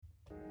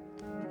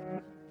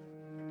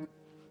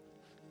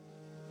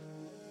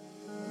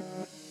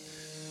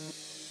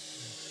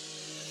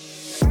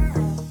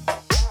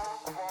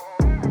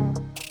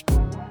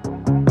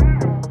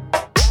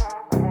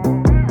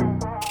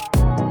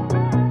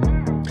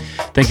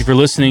Thank you for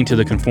listening to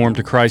the Conform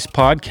to Christ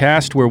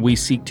podcast, where we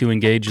seek to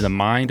engage the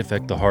mind,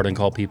 affect the heart, and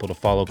call people to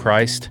follow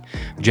Christ.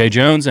 I'm Jay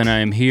Jones, and I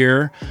am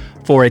here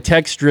for a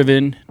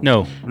text-driven...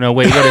 No,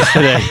 wait, what is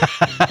today?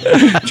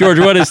 George,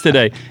 what is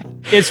today?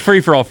 It's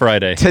Free For All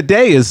Friday.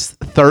 Today is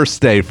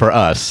Thursday for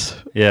us.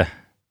 Yeah.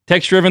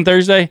 Text-driven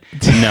Thursday?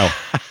 No.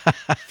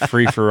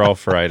 Free For All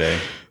Friday.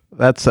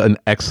 That's an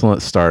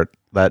excellent start.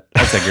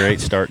 That's a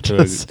great start to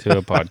a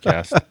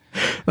podcast.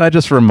 That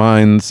just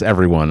reminds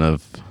everyone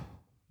of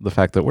the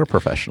fact that we're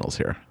professionals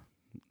here.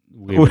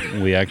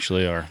 We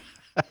actually are.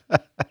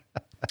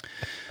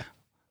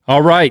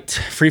 All right,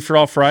 Free For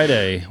All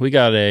Friday. We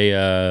got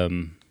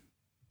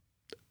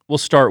we'll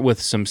start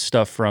with some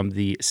stuff from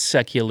the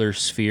secular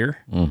sphere.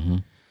 Mm-hmm.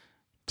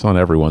 It's on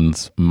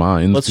everyone's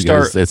minds. Let's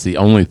because start. It's the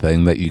only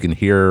thing that you can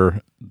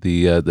hear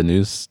the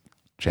news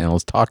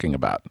channels talking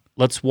about.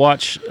 Let's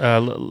watch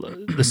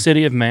the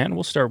City of Man.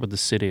 We'll start with the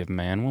City of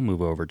Man. We'll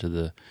move over to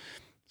the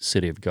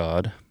City of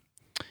God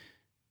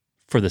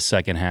for the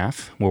second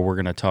half, where we're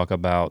going to talk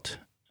about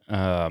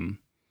some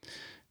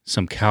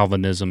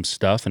Calvinism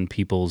stuff and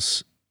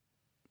people's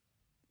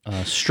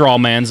straw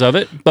mans of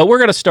it. But we're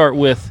going to start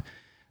with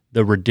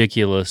the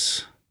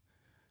ridiculous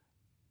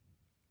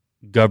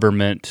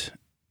government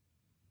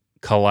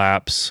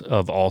collapse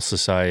of all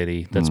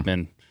society that's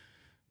been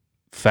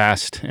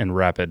fast and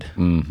rapid,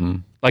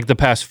 like the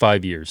past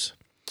 5 years.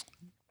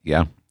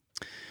 Yeah.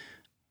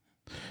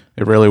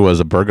 It really was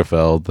a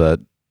Bergefell that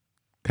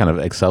kind of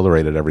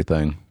accelerated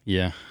everything.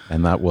 Yeah.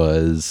 And that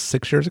was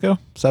 7 years ago?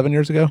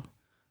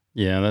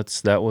 Yeah,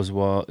 that was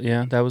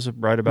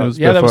right about. It was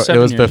that was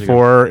 7 years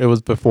ago. It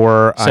was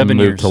before 7 I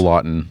moved years. to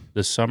Lawton.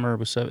 This summer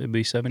it'd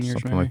be 7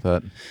 years, Something maybe? like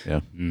that.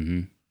 Yeah.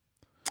 Mm-hmm.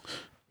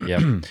 Yeah.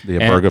 The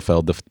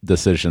Bergefell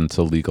decision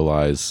to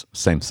legalize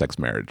same-sex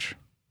marriage.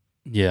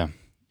 Yeah.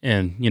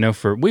 And,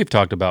 we've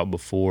talked about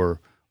before,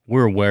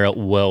 we're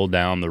well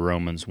down the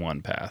Romans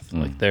 1 path.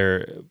 Like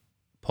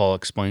Paul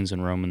explains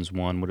in Romans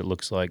 1 what it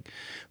looks like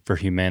for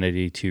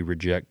humanity to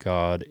reject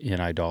God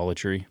in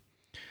idolatry,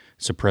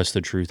 suppress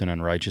the truth in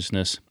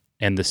unrighteousness,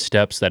 and the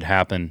steps that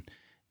happen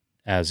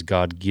as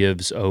God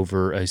gives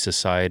over a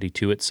society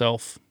to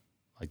itself.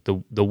 Like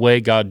the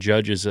way God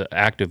judges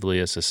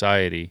actively a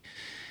society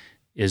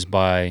is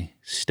by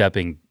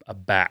stepping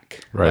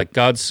back. Right. Like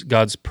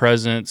God's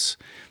presence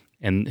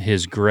and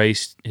His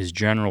grace, His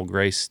general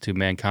grace to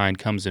mankind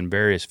comes in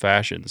various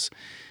fashions.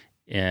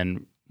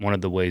 And one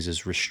of the ways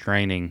is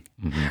restraining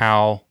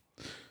how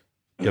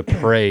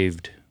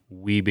depraved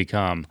we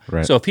become.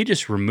 Right. So if He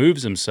just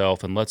removes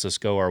Himself and lets us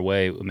go our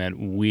way,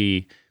 man,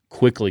 we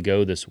quickly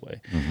go this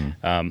way.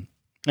 And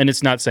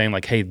it's not saying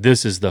like, hey,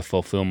 this is the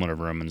fulfillment of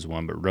Romans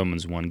 1, but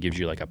Romans 1 gives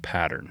you like a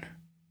pattern.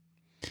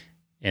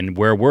 And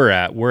where we're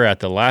at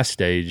the last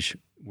stage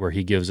where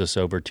He gives us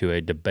over to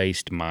a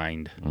debased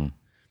mind.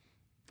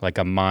 Like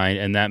a mind,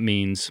 and that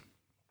means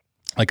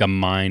like a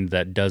mind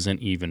that doesn't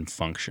even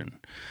function.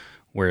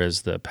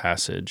 Whereas the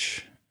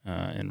passage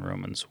in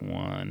Romans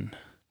 1,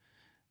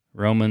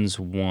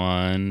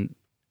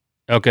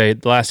 okay,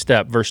 the last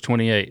step, verse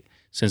 28,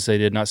 since they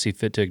did not see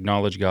fit to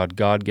acknowledge God,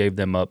 God gave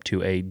them up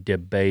to a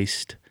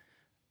debased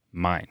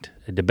mind.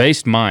 A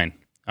debased mind.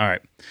 All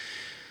right.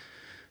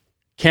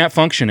 Can't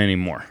function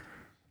anymore.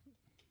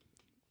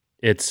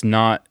 It's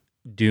not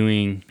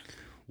doing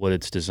what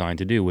it's designed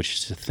to do, which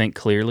is to think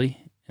clearly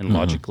and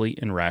logically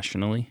and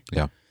rationally.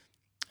 Yeah.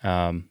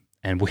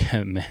 And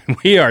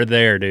we are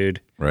there,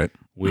 dude. Right.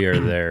 We are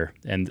there.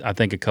 And I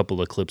think a couple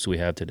of clips we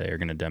have today are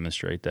going to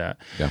demonstrate that.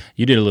 Yeah.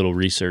 You did a little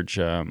research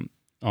on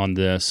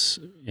this,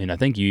 and I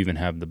think you even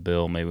have the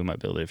bill. Maybe we might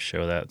be able to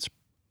show that. It's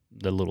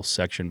the little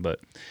section. But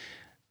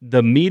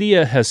the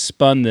media has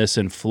spun this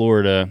in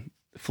Florida.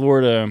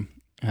 Florida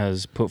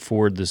has put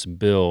forward this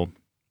bill.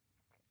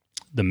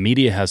 The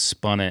media has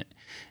spun it,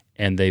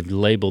 and they've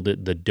labeled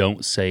it the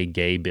Don't Say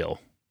Gay bill.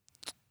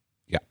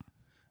 Yeah.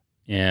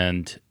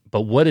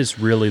 But what is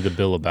really the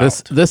bill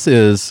about? This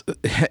is,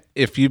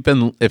 if you've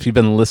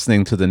been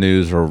listening to the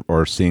news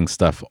or seeing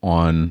stuff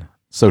on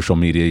social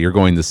media, you're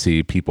going to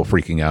see people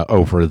freaking out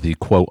over the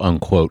quote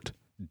unquote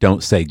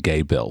 "Don't Say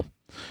Gay" bill.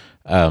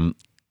 The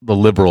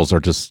liberals are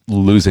just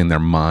losing their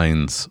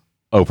minds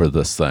over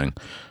this thing.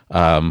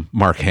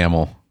 Mark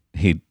Hamill,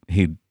 he's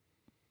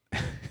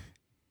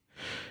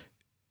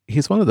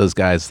one of those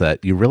guys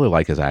that you really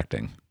like his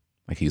acting.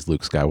 Like he's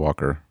Luke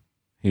Skywalker.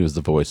 He was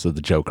the voice of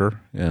the Joker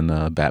in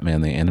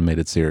Batman, the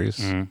animated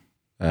series.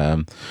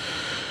 But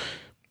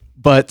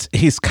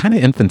he's kind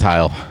of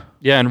infantile.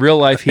 Yeah, in real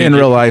life,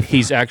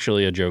 he's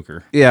actually a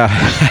Joker. Yeah.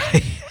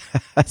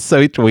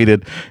 So he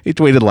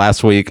tweeted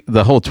last week.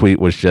 The whole tweet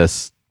was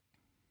just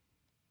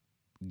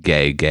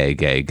gay,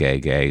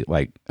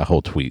 like a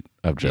whole tweet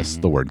of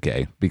just the word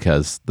gay,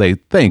 because they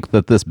think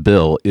that this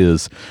bill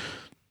is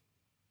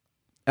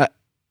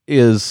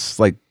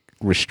like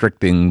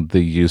restricting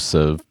the use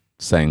of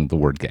saying the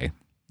word gay.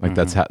 Like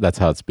that's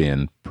how it's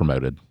being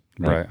promoted.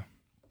 Right.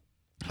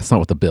 That's not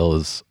what the bill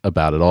is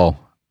about at all.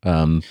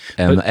 And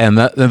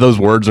those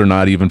words are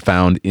not even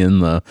found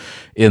in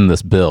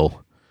this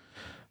bill.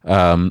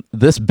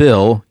 This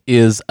bill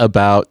is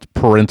about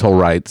parental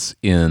rights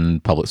in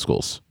public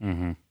schools.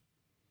 Mm-hmm.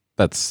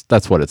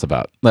 That's what it's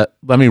about. Let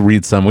me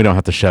read some. We don't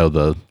have to show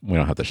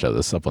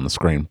this up on the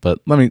screen, but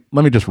let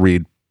me just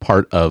read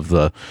part of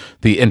the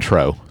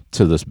intro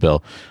to this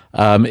bill.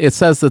 It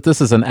says that this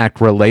is an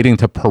act relating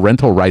to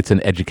parental rights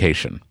in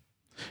education.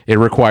 It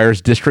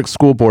requires district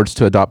school boards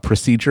to adopt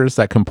procedures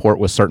that comport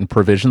with certain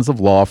provisions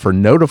of law for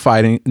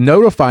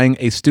notifying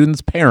a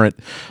student's parent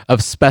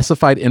of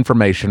specified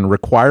information,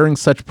 requiring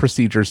such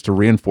procedures to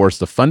reinforce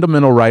the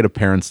fundamental right of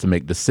parents to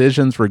make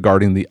decisions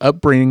regarding the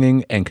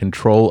upbringing and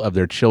control of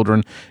their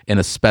children in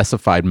a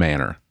specified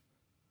manner.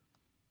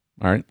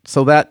 All right.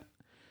 So that,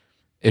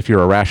 if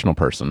you're a rational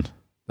person,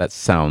 that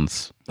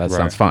sounds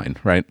fine,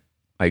 right?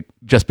 Like,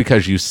 just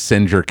because you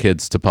send your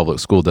kids to public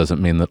school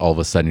doesn't mean that all of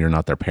a sudden you're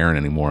not their parent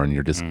anymore and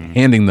you're just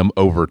handing them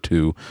over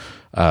to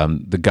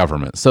the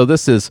government. So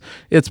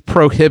it's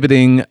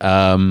prohibiting.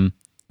 All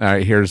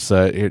right, here's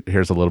a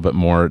little bit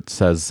more. It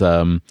says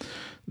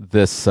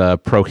this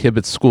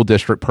prohibits school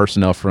district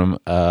personnel from.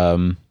 Let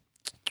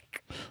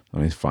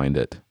me find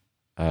it.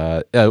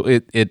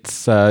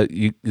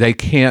 They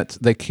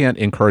can't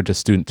encourage a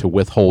student to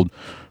withhold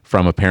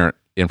from a parent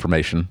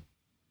information,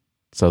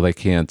 so they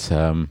can't.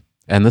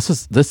 And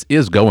this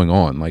is going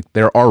on. Like,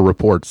 there are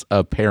reports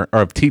of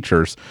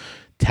teachers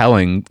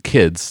telling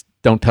kids,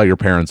 "Don't tell your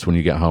parents when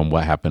you get home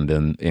what happened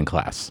in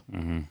class."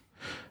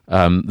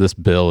 Mm-hmm. This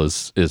bill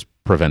is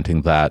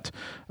preventing that.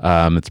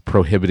 It's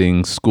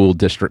prohibiting school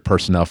district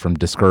personnel from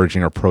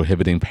discouraging or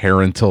prohibiting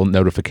parental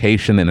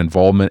notification and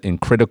involvement in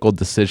critical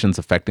decisions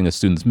affecting a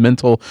student's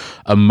mental,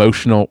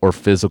 emotional, or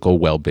physical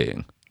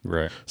well-being.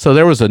 Right. So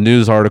there was a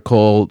news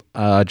article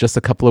just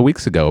a couple of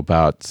weeks ago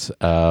about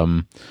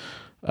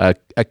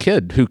a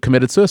kid who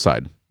committed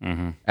suicide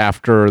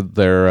after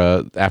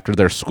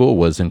their school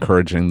was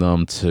encouraging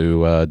them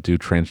to do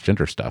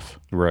transgender stuff.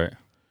 Right.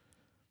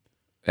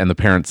 And the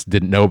parents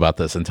didn't know about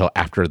this until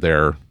after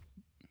their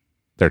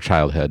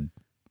child had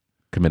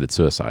committed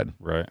suicide.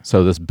 Right.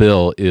 So this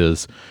bill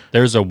is...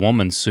 There's a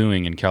woman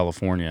suing in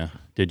California.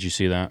 Did you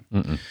see that?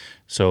 Mm-mm.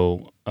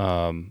 So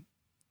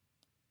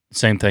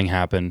same thing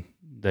happened.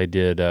 They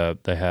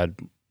had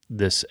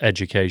this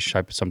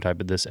education, some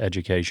type of this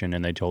education,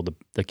 and they told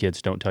the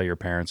kids, don't tell your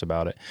parents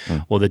about it.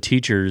 Well, the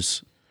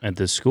teachers at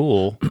this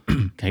school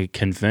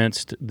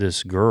convinced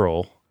this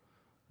girl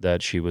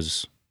that she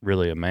was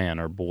really a man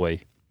or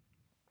boy.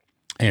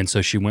 And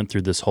so she went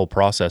through this whole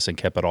process and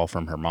kept it all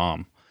from her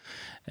mom.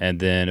 And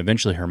then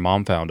eventually her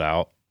mom found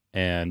out,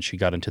 and she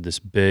got into this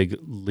big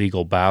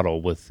legal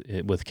battle with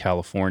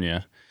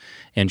California.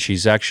 And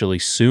she's actually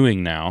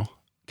suing now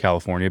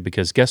California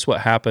because guess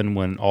what happened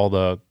when all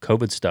the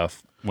COVID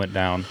stuff went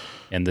down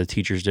and the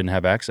teachers didn't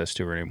have access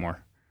to her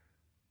anymore?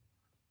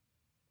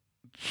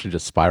 She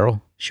just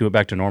spiral? She went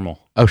back to normal.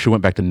 Oh, she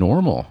went back to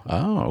normal.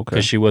 Oh, okay.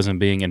 Because she wasn't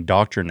being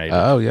indoctrinated.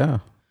 Oh, yeah.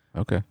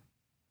 Okay.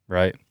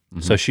 Right?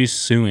 Mm-hmm. So she's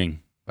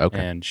suing. Okay.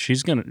 And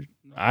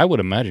I would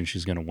imagine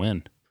she's going to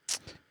win.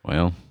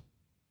 Well,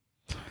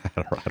 I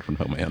don't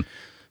know, man.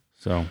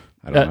 So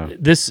I don't know.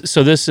 This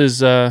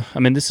is a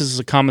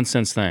common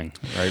sense thing,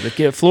 right?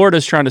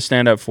 Florida's trying to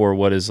stand up for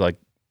what is like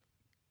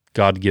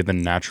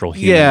God-given natural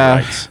human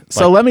rights.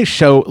 So let me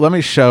show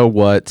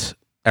what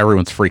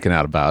everyone's freaking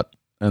out about,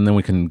 and then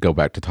we can go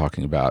back to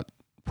talking about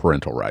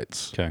parental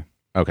rights.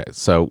 Okay.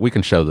 So we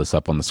can show this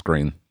up on the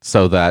screen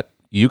so that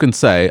you can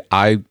say,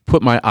 I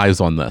put my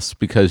eyes on this,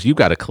 because you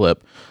got a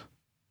clip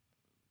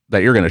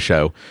that you're going to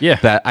show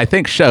that I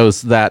think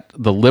shows that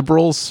the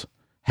liberals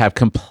have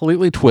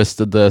completely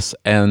twisted this,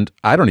 and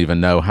I don't even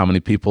know how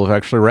many people have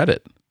actually read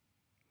it.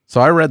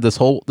 So I read this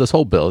whole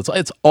bill.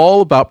 It's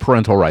all about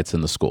parental rights in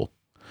the school.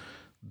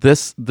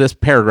 This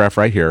paragraph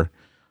right here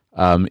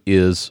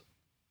is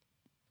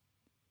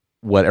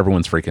what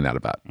everyone's freaking out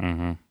about.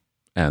 Mm-hmm.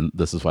 And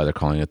this is why they're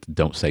calling it the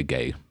Don't Say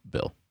Gay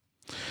bill.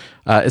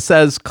 It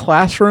says,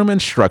 classroom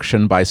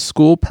instruction by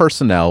school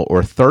personnel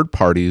or third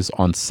parties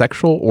on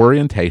sexual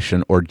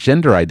orientation or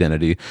gender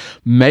identity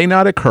may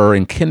not occur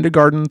in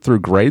kindergarten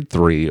through grade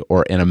 3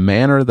 or in a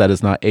manner that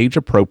is not age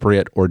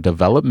appropriate or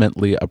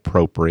developmentally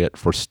appropriate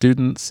for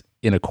students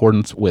in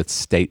accordance with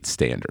state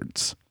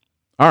standards.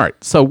 All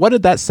right. So what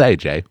did that say,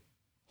 Jay?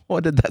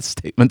 What did that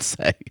statement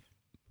say?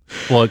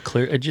 Well,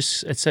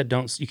 it said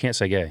you can't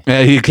say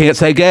gay. You can't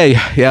say gay.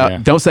 Yeah.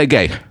 Don't say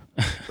gay.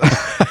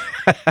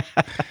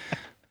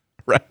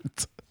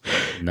 Right.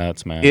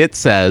 Nuts, man. It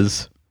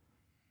says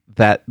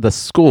that the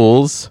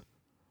schools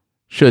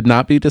should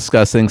not be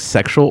discussing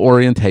sexual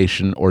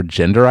orientation or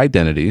gender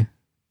identity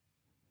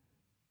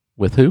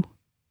with who?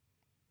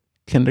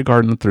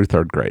 Kindergarten through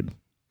third grade.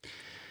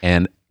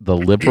 And the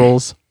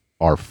liberals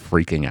are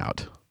freaking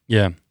out.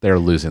 Yeah. They're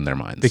losing their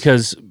minds.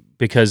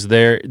 Because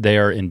they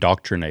are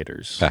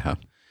indoctrinators. Uh-huh.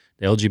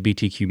 The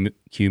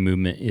LGBTQ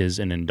movement is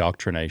an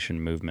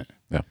indoctrination movement.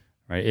 Yeah.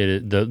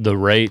 Right. The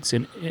rates,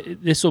 and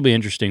this will be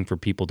interesting for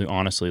people to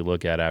honestly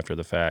look at after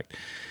the fact.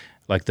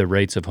 Like, the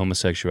rates of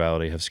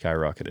homosexuality have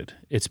skyrocketed.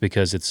 It's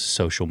because it's a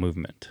social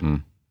movement.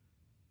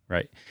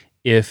 Right.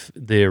 if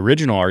the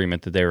original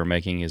argument that they were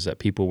making is that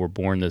people were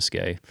born this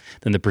gay,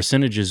 then the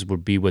percentages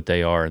would be what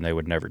they are and they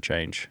would never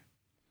change.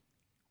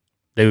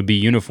 They would be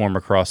uniform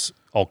across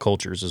all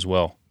cultures as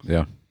well.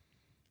 Yeah.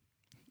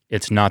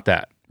 It's not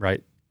that,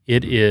 right?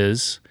 It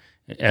is,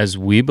 as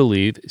we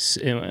believe,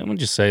 and I'm going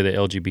to just say the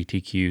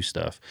LGBTQ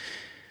stuff.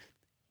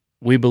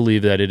 We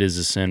believe that it is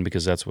a sin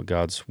because that's what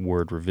God's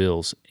word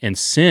reveals. And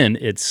sin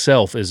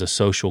itself is a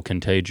social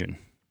contagion.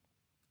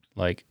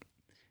 Like,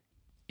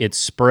 it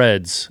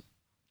spreads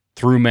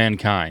through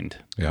mankind.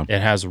 Yeah.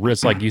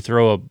 It's like you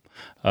throw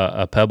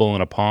a pebble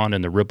in a pond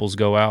and the ripples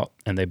go out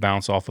and they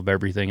bounce off of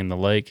everything in the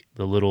lake,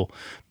 the little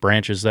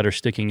branches that are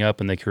sticking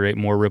up, and they create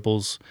more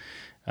ripples.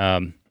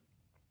 And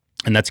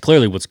that's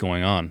clearly what's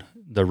going on.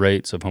 The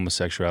rates of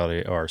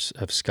homosexuality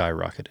have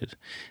skyrocketed.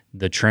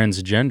 The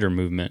transgender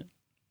movement,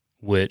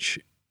 which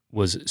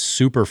was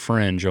super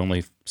fringe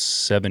only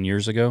 7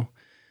 years ago,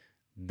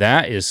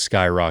 that is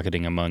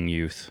skyrocketing among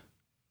youth.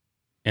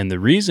 And the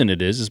reason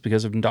it is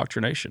because of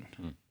indoctrination,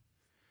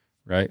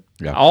 right?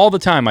 Yeah. All the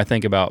time I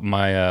think about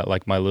my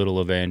my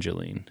little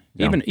Evangeline,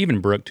 Yeah. even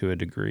Brooke to a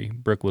degree.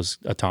 Brooke was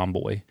a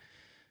tomboy,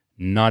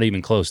 not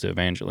even close to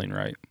Evangeline,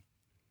 right?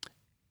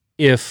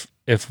 If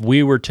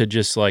we were to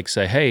just like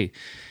say, hey,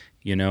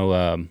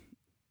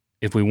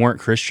 if we weren't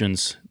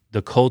Christians,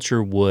 the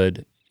culture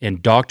would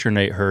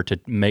indoctrinate her to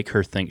make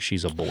her think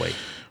she's a boy.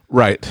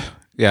 Right.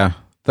 Yeah.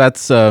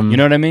 That's You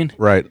know what I mean?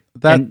 right.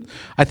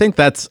 I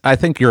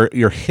think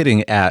you're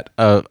hitting at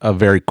a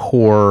very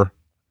core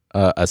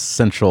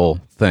essential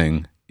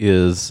thing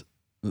is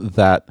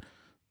that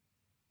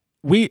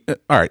all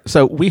right,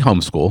 so we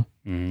homeschool.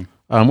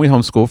 Mm-hmm. We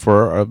homeschool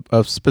for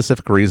a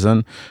specific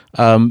reason,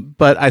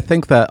 but I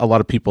think that a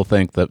lot of people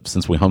think that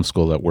since we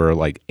homeschool that we're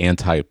like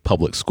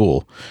anti-public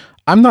school.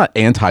 I'm not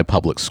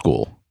anti-public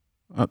school.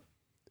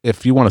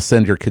 If you want to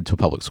send your kid to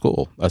public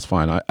school, that's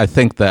fine. I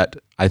think that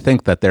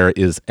there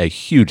is a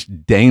huge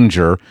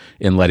danger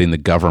in letting the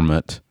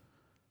government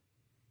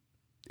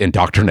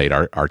indoctrinate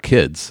our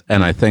kids.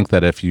 And I think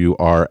that if you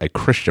are a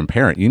Christian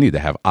parent, you need to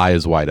have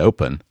eyes wide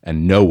open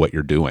and know what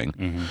you're doing.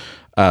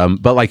 Mm-hmm.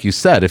 But like you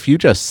said, if you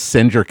just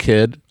send your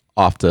kid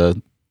off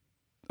to,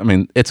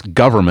 it's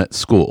government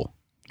school.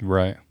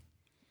 Right.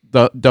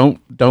 Don't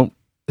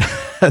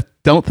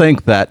don't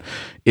think that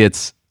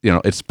it's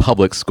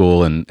public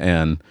school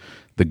and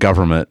the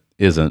government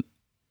isn't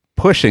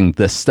pushing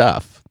this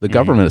stuff. The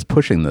government is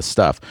pushing this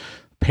stuff.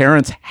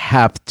 Parents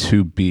have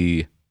to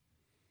be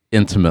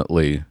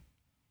intimately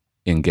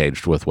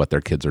engaged with what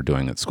their kids are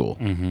doing at school.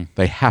 Mm-hmm.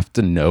 They have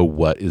to know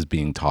what is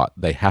being taught.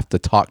 They have to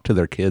talk to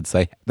their kids.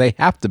 They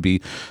have to be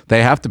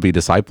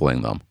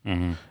discipling them.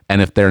 Mm-hmm.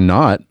 And if they're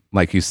not,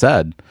 like you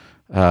said,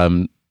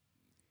 even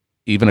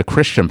a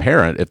Christian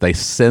parent, if they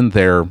send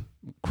their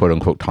quote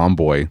unquote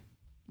tomboy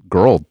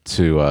girl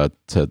to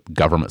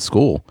government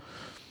school,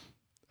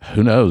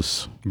 who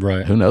knows?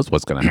 Right. Who knows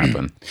what's going to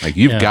happen? Like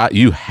you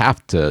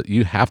have to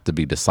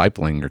be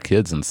discipling your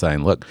kids and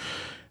saying, look,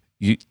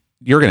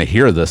 you're going to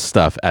hear this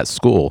stuff at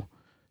school.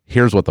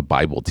 Here's what the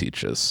Bible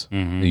teaches.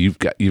 Mm-hmm.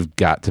 You've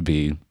got to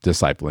be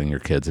discipling your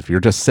kids. If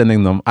you're just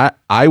sending them,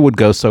 I would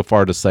go so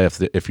far to say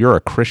if you're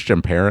a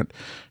Christian parent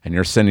and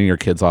you're sending your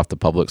kids off to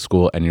public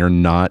school and you're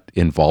not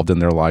involved in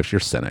their lives, you're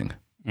sinning.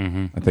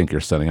 Mm-hmm. I think you're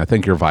sinning. I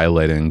think you're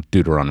violating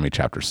Deuteronomy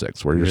chapter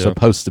 6, where you're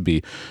supposed to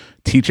be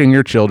teaching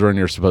your children.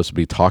 You're supposed to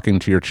be talking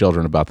to your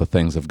children about the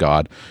things of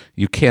God.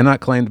 You cannot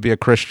claim to be a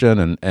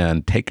Christian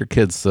and take your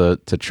kids to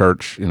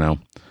church,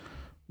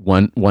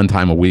 one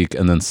time a week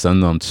and then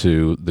send them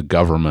to the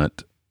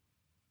government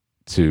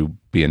to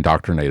be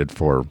indoctrinated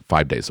for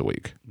 5 days a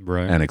week,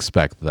 right? And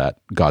expect that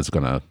God's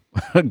going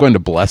to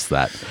bless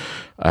that.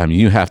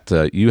 You have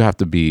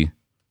to be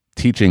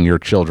teaching your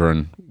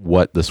children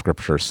what the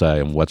scriptures say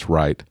and what's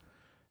right.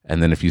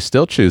 And then if you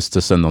still choose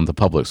to send them to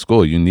public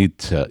school, you need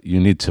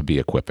to be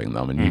equipping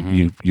them,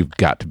 and you've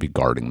got to be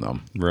guarding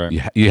them. Right.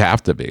 You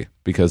have to be,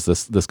 because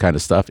this kind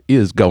of stuff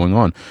is going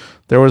on.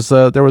 There was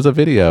a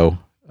video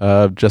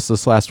just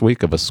this last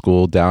week of a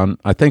school down,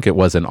 I think it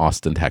was in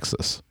Austin,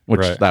 Texas,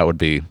 which that would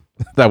be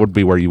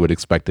where you would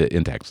expect it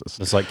in Texas.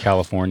 It's like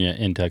California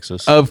in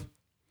Texas. Of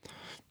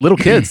little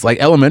kids, like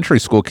elementary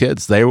school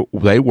kids, they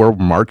were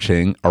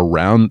marching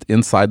around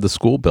inside the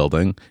school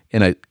building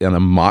in a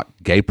mock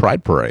gay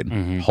pride parade,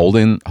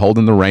 holding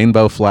the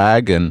rainbow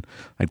flag, and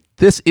like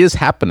this is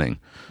happening.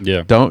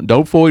 Yeah.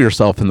 Don't fool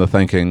yourself into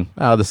thinking,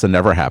 oh, this will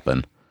never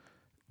happen.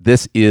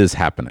 This is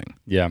happening.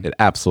 Yeah. It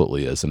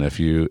absolutely is. And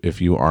if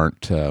you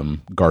aren't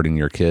guarding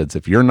your kids,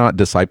 if you're not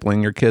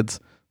discipling your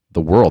kids,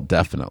 the world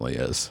definitely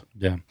is.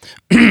 Yeah.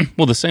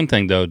 Well, the same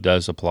thing, though,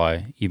 does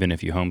apply even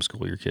if you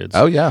homeschool your kids.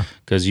 Oh, yeah.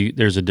 Because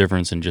there's a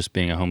difference in just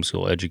being a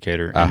homeschool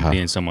educator and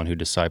being someone who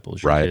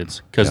disciples your Right.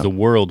 kids. Because the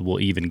world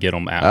will even get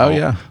them at Oh, home.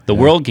 yeah. The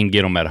world can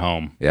get them at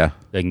home. Yeah.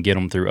 They can get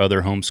them through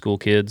other homeschool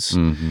kids.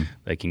 Mm-hmm.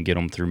 They can get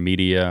them through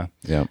media.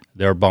 Yeah.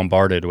 They're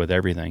bombarded with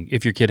everything.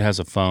 If your kid has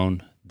a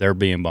phone, they're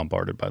being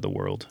bombarded by the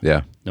world.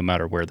 Yeah. No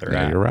matter where they're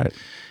Yeah, at. you're right.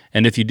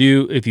 And if you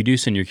do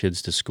send your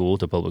kids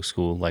to public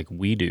school like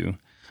we do,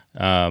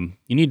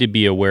 You need to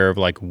be aware of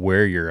like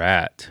where you're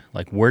at.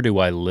 Like, where do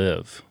I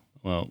live?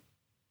 Well,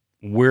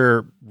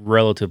 we're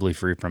relatively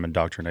free from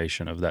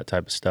indoctrination of that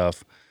type of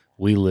stuff.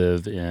 We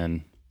live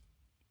in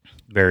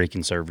very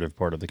conservative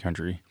part of the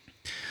country.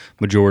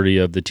 Majority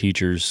of the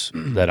teachers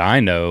that I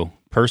know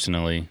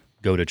personally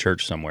go to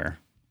church somewhere.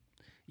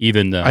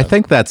 Even the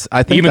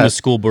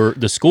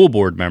the school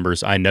board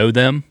members, I know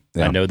them.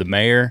 Yeah. I know the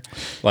mayor.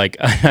 Like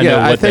I know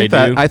what they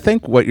do. I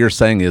think what you're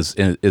saying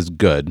is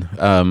good.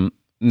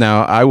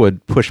 Now I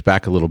would push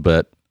back a little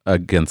bit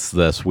against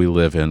this. We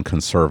live in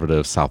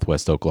conservative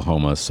Southwest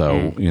Oklahoma,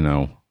 so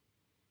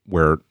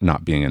we're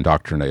not being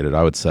indoctrinated.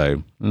 I would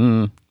say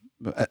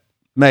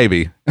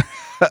maybe,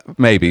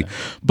 maybe,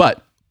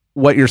 but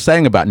what you're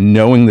saying about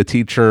knowing the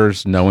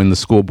teachers, knowing the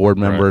school board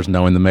members,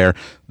 knowing the mayor,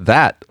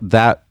 that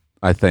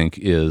I think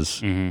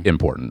is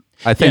important.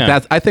 I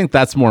think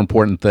that's more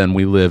important than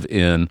we live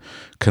in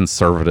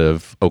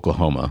conservative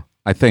Oklahoma.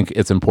 I think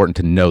it's important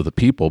to know the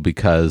people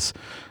because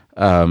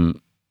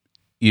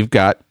you've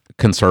got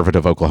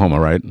conservative Oklahoma,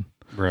 right?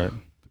 Right.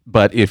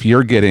 But if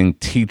you're getting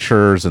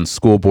teachers and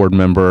school board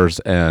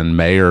members and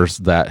mayors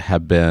that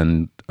have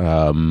been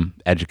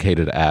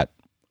educated at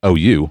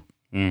OU,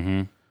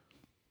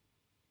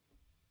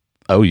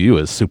 OU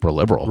is super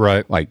liberal,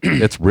 right? Like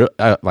it's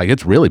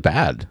really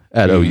bad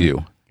at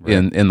OU. Right.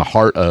 In the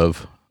heart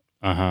of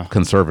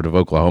conservative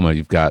Oklahoma,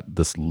 you've got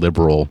this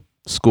liberal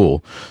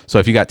school. So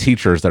if you got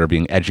teachers that are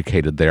being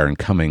educated there and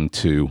coming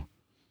to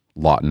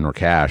Lawton or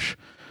Cache,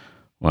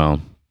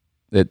 well,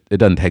 it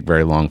doesn't take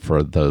very long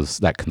for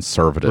that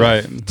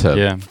conservative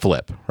to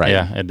flip, right?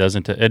 Yeah, it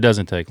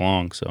doesn't take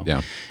long. So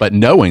yeah, but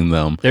knowing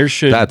them,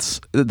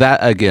 that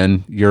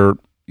again,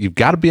 you've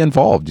got to be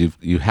involved.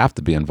 You have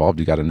to be involved.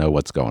 You got to know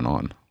what's going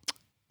on.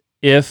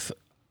 If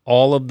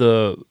all of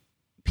the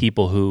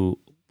people who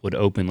would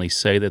openly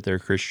say that they're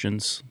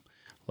Christians,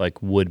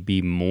 like would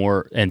be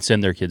more and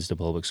send their kids to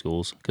public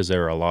schools, because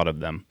there are a lot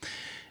of them,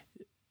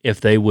 if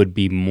they would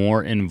be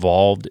more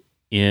involved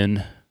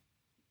in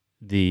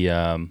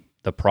the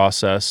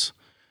process,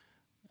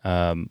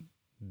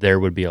 there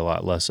would be a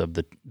lot less of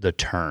the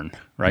turn,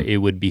 right? It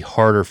would be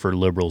harder for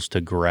liberals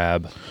to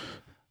grab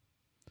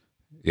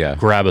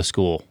a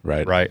school,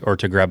 right? Or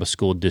to grab a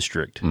school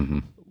district.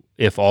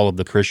 If all of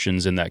the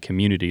Christians in that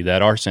community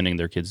that are sending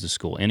their kids to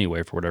school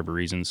anyway, for whatever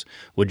reasons,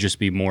 would just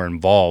be more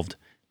involved,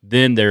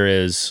 then there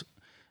is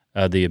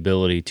the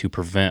ability to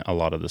prevent a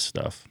lot of this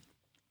stuff.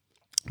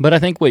 But I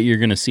think what you're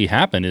going to see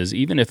happen is,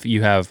 even if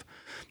you have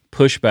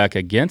pushback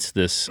against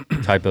this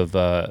type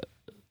of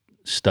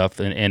stuff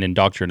and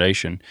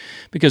indoctrination,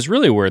 because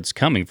really where it's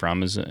coming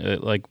from is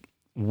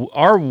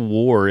our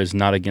war is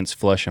not against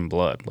flesh and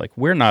blood. Like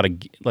we're not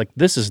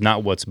this is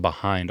not what's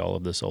behind all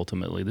of this.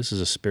 Ultimately, this is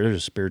there's a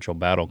spiritual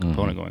battle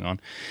component going on.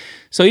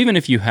 So even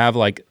if you have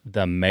like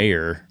the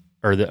mayor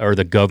or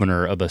the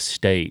governor of a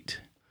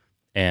state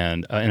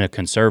and in a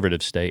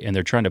conservative state, and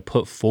they're trying to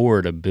put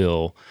forward a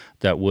bill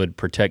that would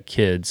protect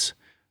kids,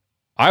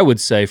 I would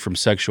say, from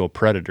sexual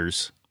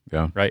predators.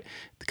 Yeah. Right.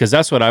 Because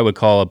that's what I would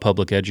call a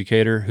public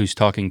educator who's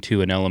talking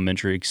to an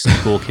elementary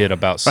school kid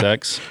about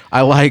sex.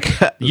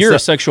 You're a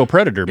sexual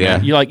predator,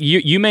 man. Yeah.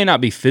 You may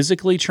not be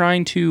physically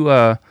trying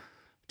to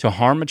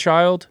harm a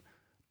child,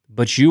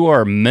 but you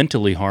are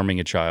mentally harming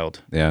a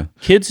child. Yeah.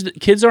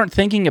 Kids aren't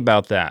thinking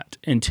about that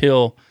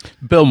until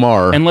Bill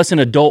Maher, unless an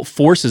adult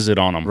forces it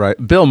on them. Right.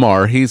 Bill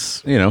Maher,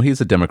 he's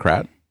a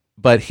Democrat.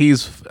 But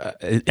he's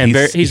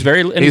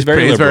very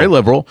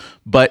liberal,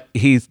 but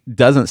he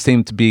doesn't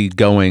seem to be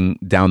going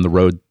down the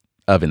road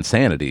of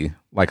insanity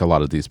like a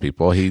lot of these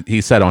people.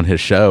 He said on his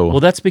show. Well,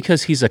 that's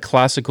because he's a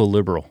classical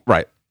liberal,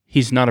 right?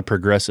 He's not a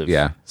progressive.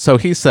 Yeah. So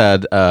he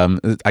said,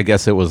 I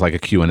guess it was like a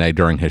Q&A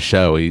during his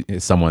show.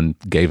 Someone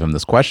gave him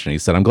this question. He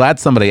said, "I'm glad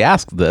somebody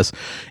asked this.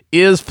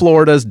 Is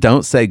Florida's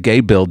Don't Say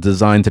Gay bill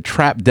designed to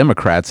trap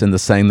Democrats into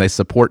saying they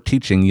support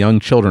teaching young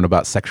children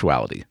about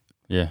sexuality?"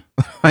 Yeah.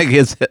 Like,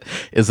 is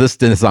this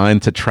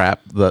designed to trap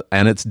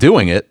and it's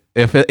doing it.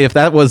 If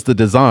that was the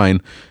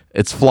design,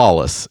 it's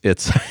flawless.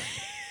 It's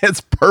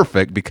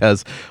perfect,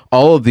 because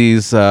all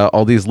these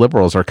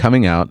liberals are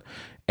coming out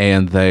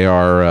and they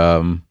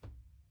are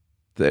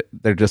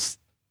they're just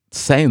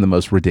saying the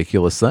most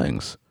ridiculous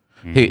things.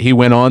 He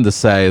went on to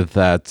say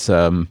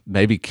that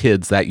maybe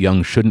kids that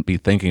young shouldn't be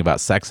thinking about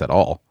sex at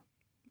all.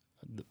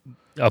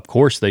 Of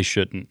course they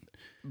shouldn't.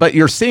 But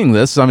you're seeing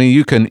this. I mean,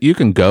 you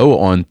can go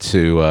on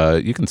to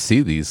you can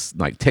see these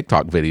like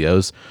TikTok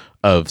videos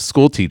of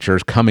school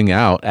teachers coming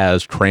out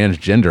as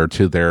transgender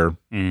to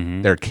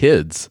their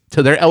kids,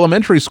 to their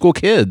elementary school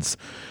kids.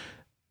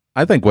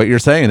 I think what you're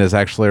saying is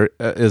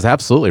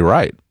absolutely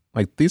right.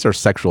 Like, these are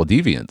sexual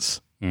deviants.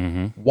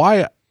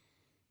 Why?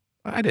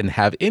 I didn't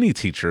have any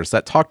teachers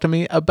that talked to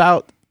me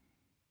about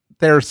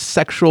their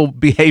sexual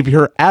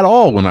behavior at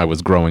all when I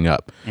was growing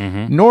up,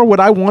 nor would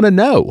I want to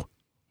know.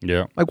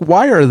 Yeah. Like,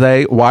 why are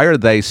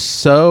they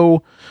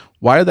so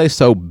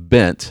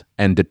bent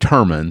and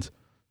determined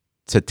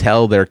to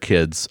tell their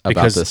kids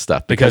about this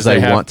stuff? Because they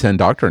want to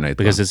indoctrinate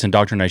them. Because it's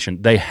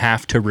indoctrination. They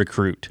have to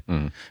recruit.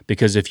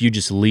 Because if you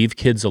just leave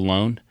kids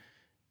alone,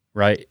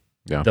 right,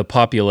 the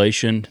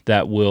population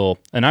that will,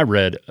 and I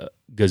read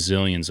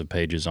gazillions of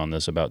pages on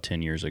this about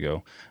 10 years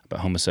ago about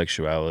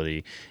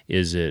homosexuality.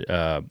 Is it,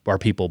 are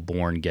people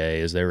born gay?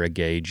 Is there a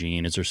gay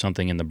gene? Is there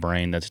something in the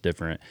brain that's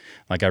different?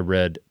 Like I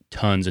read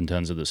tons and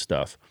tons of this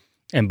stuff.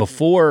 And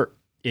before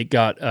it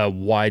got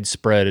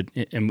widespread,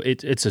 and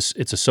it's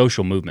a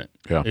social movement.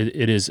 Yeah.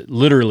 It is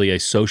literally a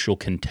social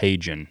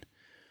contagion.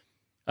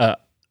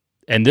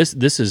 And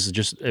this is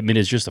just, I mean,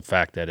 it's just a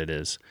fact that it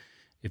is,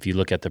 if you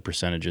look at the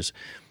percentages.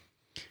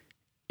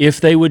 If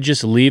they would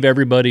just leave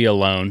everybody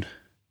alone,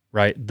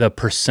 right, the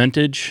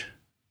percentage,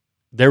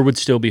 there would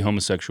still be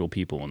homosexual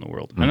people in the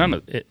world.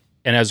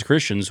 And as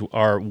Christians,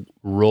 our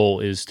role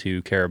is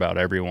to care about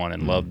everyone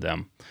and love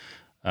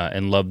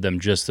them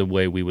just the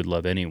way we would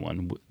love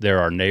anyone. They're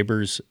our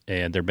neighbors,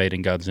 and they're made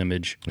in God's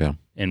image,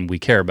 and we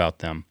care about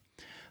them.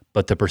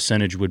 But the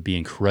percentage would be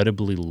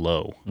incredibly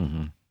low,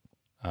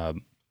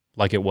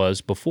 like it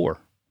was before.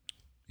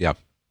 Yeah.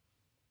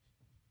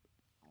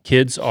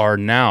 Kids are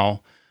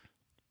now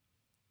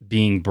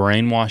being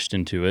brainwashed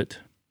into it.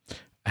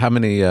 How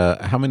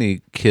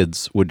many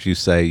kids would you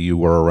say you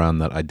were around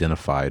that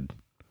identified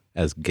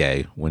as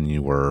gay when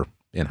you were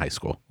in high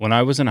school? When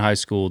I was in high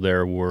school,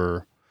 there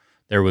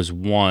was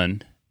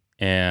one,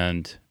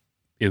 and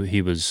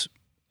he was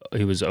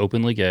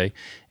openly gay,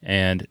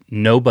 and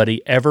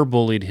nobody ever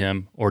bullied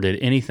him or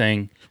did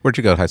anything. Where'd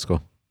you go to high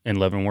school? In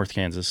Leavenworth,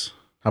 Kansas.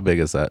 How big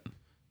is that?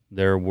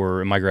 There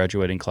were, in my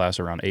graduating class,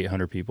 around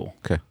 800 people.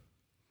 Okay.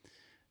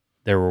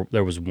 There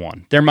was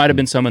one. There might have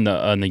been some in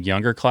the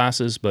younger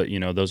classes, but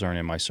those aren't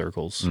in my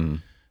circles.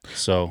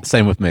 So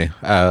same with me.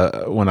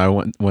 When I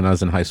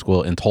was in high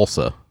school in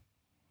Tulsa,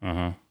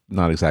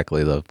 not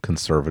exactly the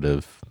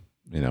conservative,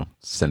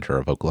 center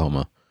of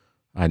Oklahoma,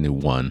 I knew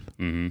one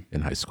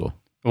in high school.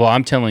 Well,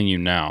 I'm telling you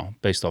now,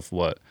 based off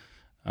what,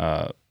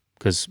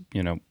 because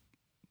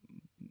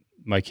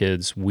my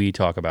kids, we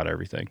talk about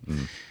everything.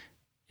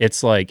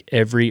 It's like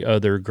every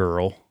other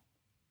girl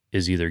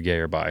is either gay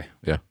or bi.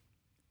 Yeah.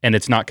 And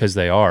it's not because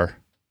they are,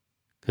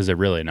 because they're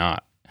really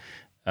not.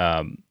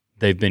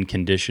 They've been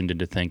conditioned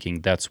into thinking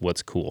that's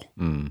what's cool.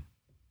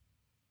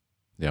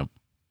 Yeah.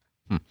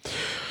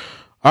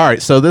 All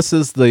right. So this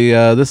is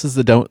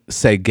the Don't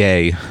Say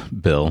Gay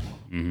bill,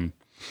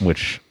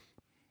 which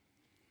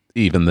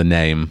even the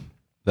name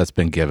that's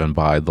been given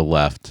by the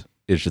left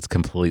is just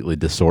completely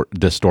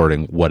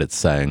distorting what it's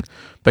saying.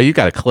 But you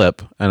got a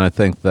clip, and I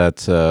think that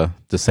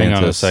DeSantis. Hang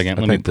on a second.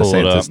 Let me pull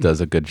it up. DeSantis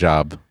does a good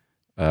job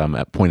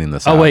at pointing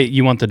this out. Oh, wait,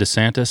 you want the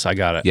DeSantis? I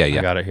got it. Yeah.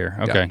 I got it here.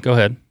 Okay, go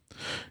ahead.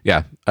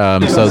 Yeah.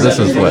 So this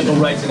is what.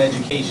 Rights and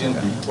education,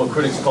 what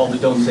critics call the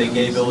Don't Say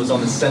Gay bill, is on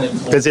the Senate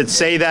floor. Does it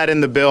say that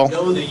in the bill?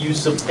 Know that you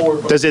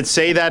support. Does it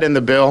say that in the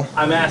bill?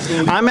 I'm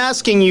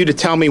asking you to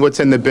tell me what's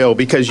in the bill,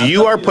 because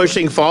you are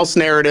pushing false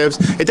narratives.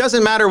 It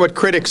doesn't matter what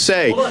critics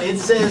say. Hold on, it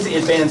says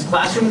it bans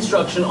classroom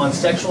instruction on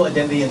sexual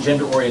identity and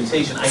gender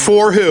orientation.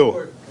 For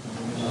who?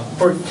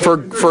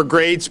 For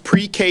grades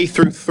pre-K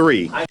through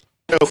 3.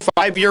 So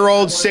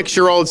 5-year-olds,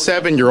 6-year-olds,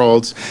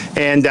 7-year-olds,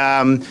 and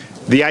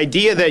the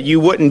idea that you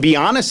wouldn't be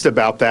honest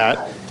about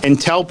that and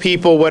tell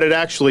people what it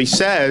actually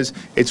says,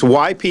 it's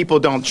why people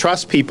don't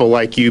trust people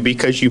like you,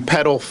 because you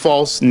peddle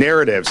false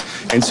narratives.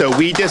 And so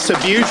we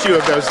disabuse you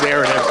of those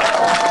narratives.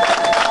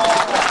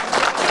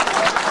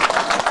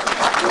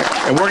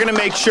 And we're going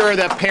to make sure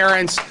that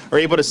parents are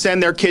able to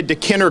send their kid to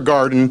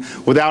kindergarten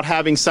without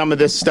having some of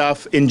this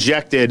stuff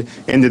injected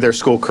into their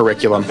school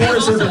curriculum.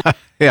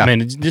 Yeah. I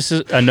mean, this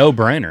is a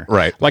no-brainer.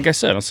 Right. Like I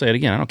said, I'll say it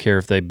again. I don't care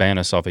if they ban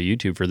us off of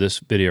YouTube for this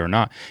video or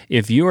not.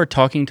 If you are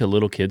talking to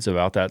little kids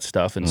about that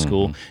stuff in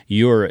school,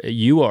 you are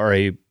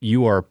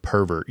a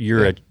pervert.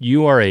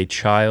 You are a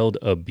child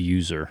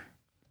abuser.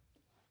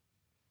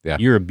 Yeah.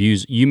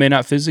 You may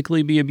not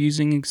physically be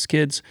abusing these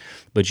kids,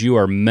 but you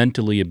are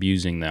mentally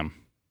abusing them.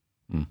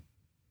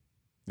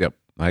 Yep,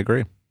 I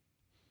agree.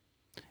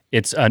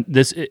 It's and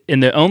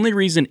the only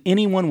reason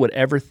anyone would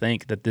ever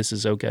think that this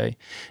is okay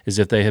is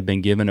if they have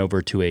been given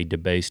over to a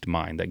debased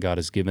mind, that God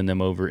has given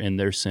them over in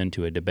their sin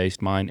to a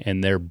debased mind,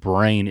 and their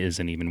brain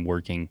isn't even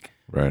working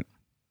right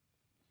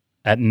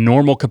at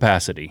normal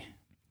capacity.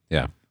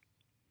 Yeah.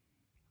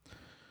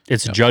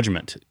 It's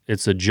judgment.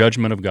 It's a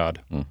judgment of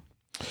God.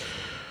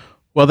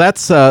 Well,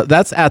 that's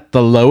at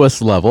the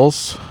lowest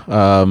levels,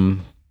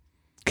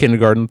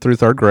 kindergarten through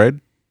 3rd grade.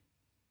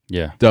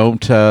 Yeah.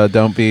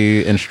 Don't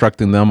be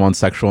instructing them on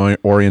sexual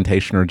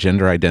orientation or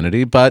gender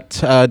identity, but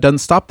doesn't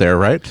stop there,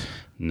 right?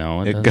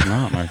 No, it does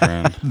not, my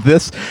friend.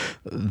 This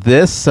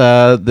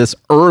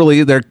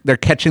early, they're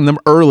catching them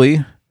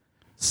early,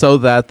 so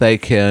that they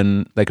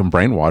can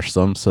brainwash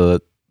them, so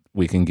that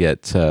we can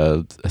get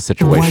a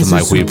situation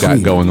like we've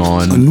got going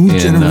on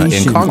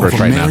in Congress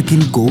right now.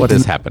 What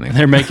is happening?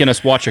 They're making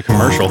us watch a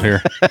commercial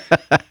here.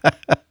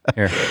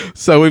 Here.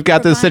 So we've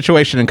got this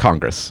situation in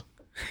Congress.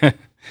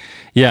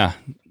 Yeah.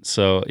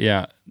 So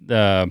yeah,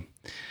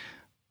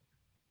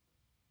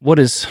 what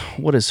is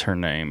her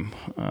name?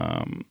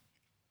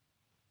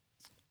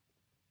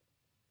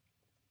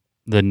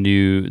 The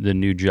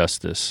new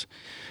justice,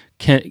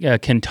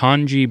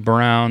 Ketanji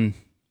Brown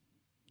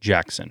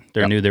Jackson.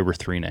 They knew there were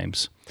 3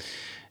 names.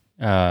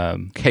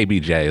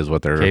 KBJ is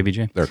what they're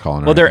KBJ? They're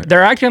calling her. Well, I think.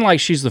 they're acting like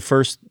she's the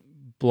first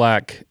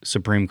black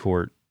Supreme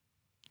Court,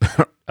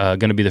 going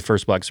to be the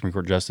first black Supreme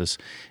Court justice.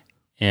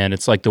 And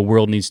it's like the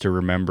world needs to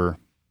remember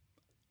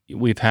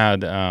we've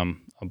had a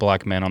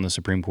black man on the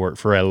Supreme Court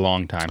for a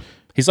long time.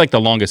 He's like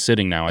the longest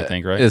sitting now, I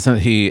think, right? Isn't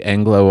he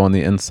Anglo on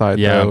the inside?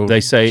 Yeah, though?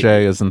 they say.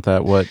 Jay, isn't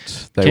that what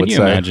they would Can you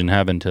say? imagine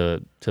having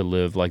to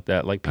live like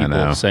that? Like I know.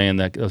 people saying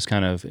that those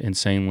kind of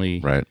insanely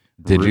Right.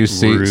 Did you rude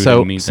see? and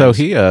So mean so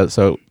things.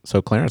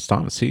 so Clarence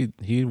Thomas.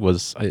 He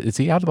was. Is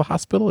he out of the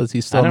hospital? Is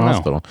he still I in the don't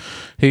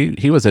hospital?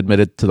 He was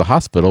admitted to the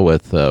hospital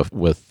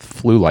with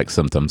flu-like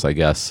symptoms, I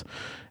guess.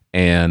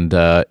 And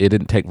it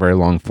didn't take very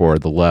long for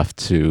the left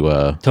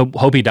to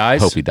hope he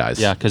dies. hope he dies.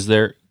 Yeah, because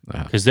they're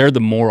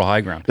the moral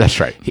high ground. That's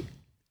right.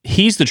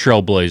 He's the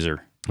trailblazer.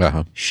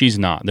 Uh-huh. She's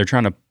not. They're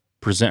trying to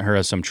present her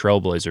as some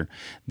trailblazer.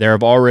 There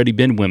have already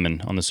been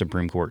women on the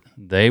Supreme Court.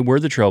 They were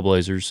the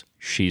trailblazers.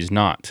 She's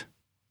not.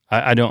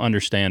 I don't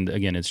understand.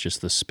 Again, it's just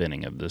the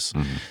spinning of this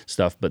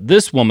stuff. But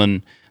this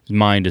woman's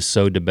mind is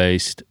so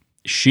debased,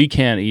 she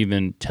can't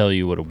even tell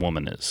you what a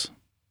woman is.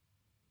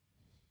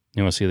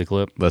 You want to see the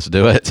clip? Let's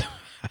do it.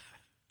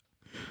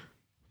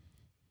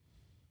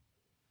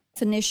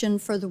 Definition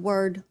for the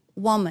word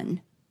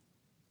woman.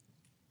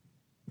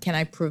 Can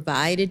I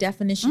provide a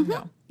definition?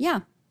 No,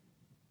 Yeah,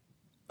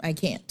 I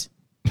can't.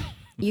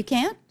 you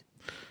can't?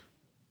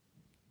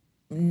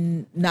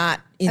 Not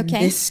in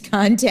Okay. this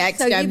context.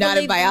 So you I'm not believe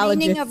a the biologist.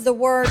 meaning of the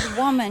word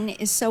woman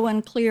is so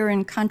unclear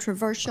and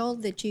controversial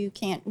that you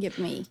can't give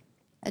me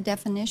a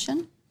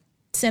definition?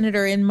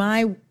 Senator, in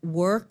my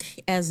work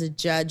as a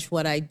judge,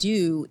 what I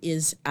do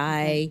is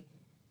I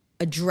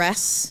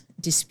address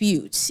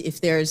disputes.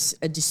 If there's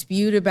a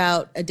dispute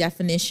about a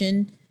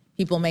definition,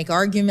 people make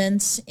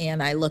arguments,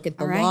 and I look at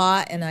the All right.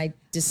 law and I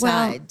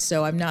decide.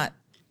 So I'm not.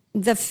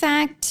 The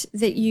fact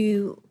that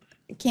you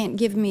can't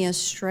give me a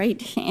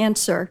straight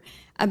answer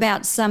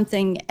about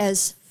something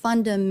as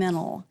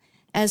fundamental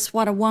as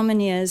what a woman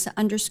is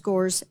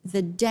underscores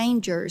the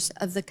dangers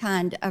of the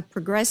kind of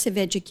progressive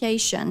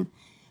education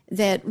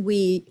that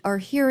we are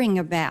hearing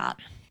about.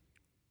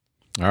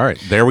 All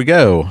right, there we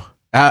go.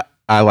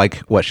 I like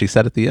what she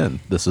said at the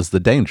end. This is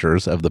the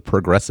dangers of the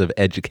progressive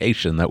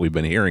education that we've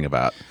been hearing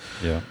about.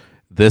 Yeah.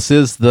 This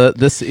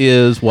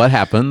is what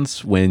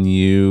happens when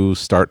you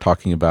start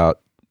talking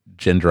about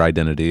gender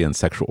identity and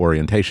sexual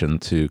orientation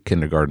to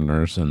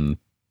kindergartners and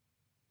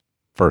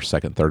first,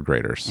 second, third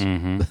graders.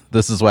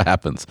 This is what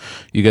happens.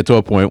 You get to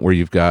a point where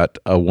you've got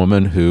a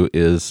woman who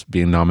is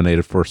being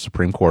nominated for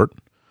Supreme Court,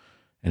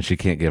 and she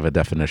can't give a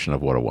definition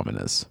of what a woman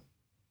is.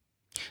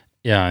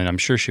 Yeah, and I'm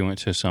sure she went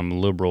to some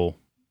liberal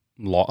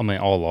law. I mean,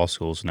 all law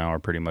schools now are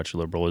pretty much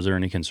liberal. Is there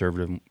any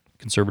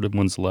conservative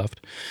ones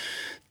left?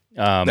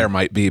 There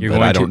might be, you're but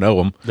going I don't to- know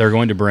them. They're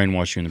going to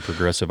brainwash you in the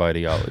progressive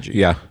ideology.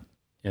 Yeah.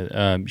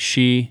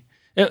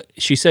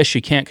 She says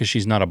she can't because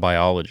she's not a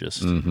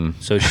biologist. Mm-hmm.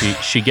 So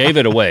she gave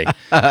it away,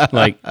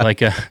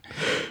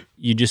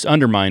 you just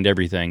undermined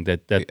everything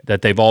that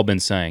they've all been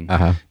saying.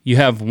 Uh-huh. You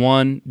have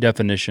one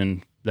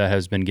definition that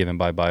has been given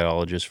by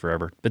biologists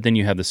forever, but then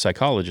you have the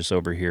psychologists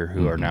over here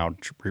who are now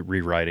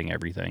rewriting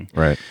everything.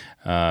 Right.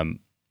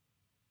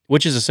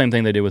 Which is the same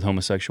thing they did with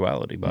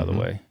homosexuality, by the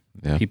way.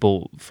 Yeah.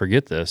 People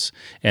forget this,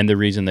 and the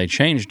reason they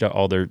changed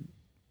all their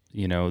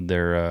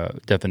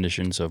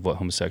definitions of what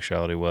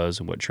homosexuality was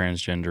and what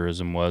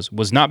transgenderism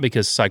was not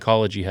because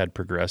psychology had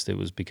progressed. It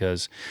was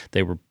because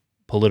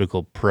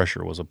political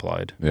pressure was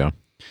applied. Yeah.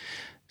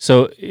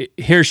 So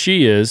here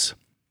she is.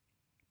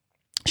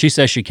 She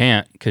says she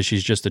can't because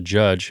she's just a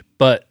judge.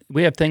 But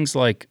we have things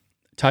like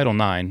Title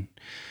IX,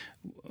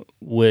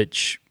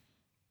 which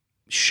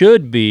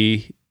should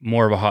be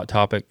more of a hot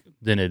topic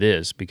than it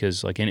is,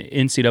 because like in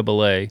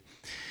NCAA,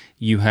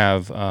 you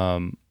have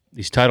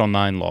these Title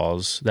IX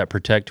laws that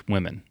protect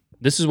women.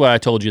 This is what I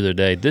told you the other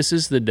day. This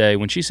is the day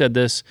when she said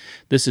this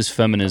is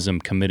feminism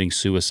committing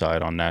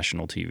suicide on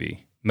national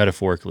TV.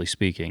 Metaphorically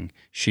speaking,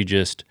 she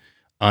just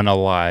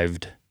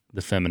unalived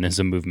the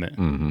feminism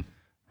movement,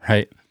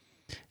 right?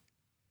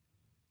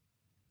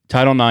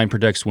 Title IX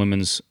protects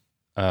women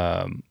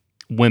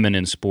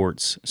in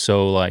sports.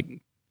 So, like,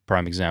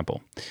 prime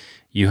example,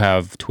 you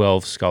have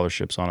 12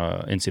 scholarships on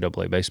a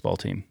NCAA baseball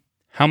team.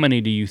 How many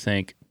do you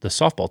think the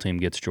softball team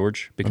gets,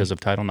 George, because of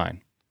Title IX?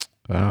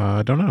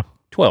 I don't know.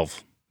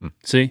 12.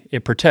 See,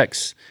 it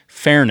protects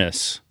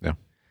fairness. Yeah.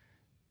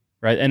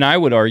 Right. And I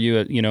would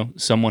argue,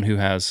 someone who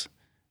has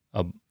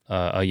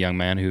a young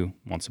man who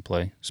wants to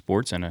play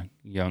sports and a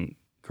young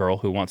girl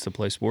who wants to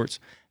play sports,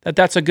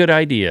 that's a good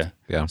idea.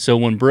 Yeah. So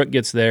when Brooke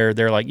gets there,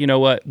 they're like, you know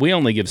what? We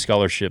only give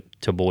scholarship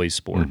to boys'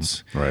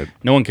 sports. Right.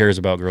 No one cares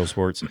about girls'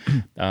 sports.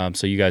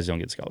 So you guys don't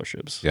get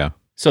scholarships. Yeah.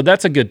 So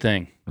that's a good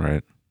thing.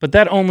 Right. But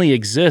that only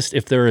exists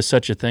if there is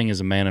such a thing as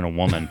a man and a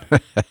woman.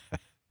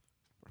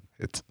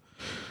 It's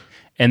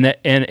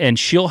And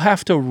she'll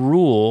have to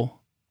rule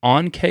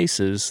on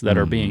cases that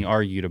are being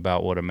argued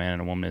about what a man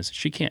and a woman is.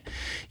 She can't.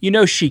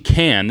 She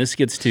can. This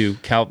gets to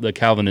the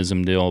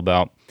Calvinism deal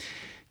about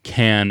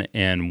can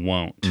and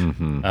won't.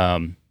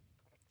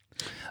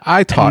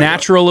 I taught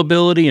natural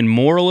ability and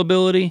moral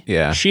ability.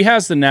 Yeah. She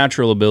has the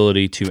natural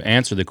ability to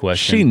answer the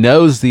question. She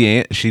knows the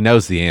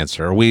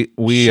answer. We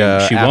she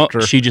after,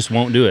 won't. She just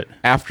won't do it.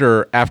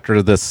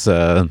 after this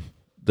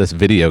this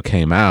video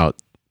came out.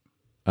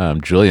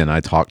 Julia and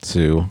I talked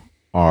to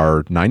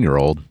our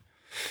 9-year-old,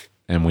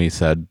 and we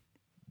said,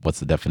 "What's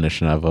the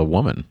definition of a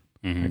woman?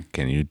 Like,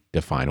 can you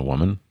define a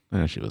woman?"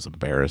 And she was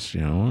embarrassed,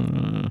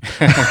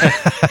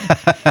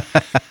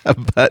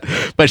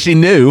 but she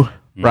knew,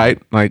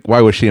 right? Like,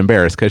 why was she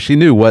embarrassed? Because she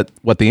knew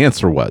what the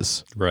answer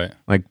was. Right.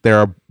 Like, there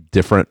are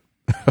different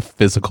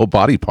physical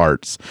body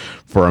parts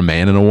for a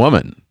man and a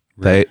woman.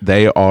 Right.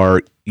 They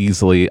are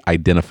easily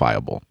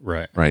identifiable.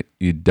 Right. Right.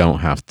 You don't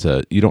have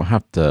to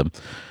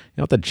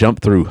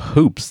jump through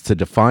hoops to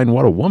define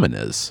what a woman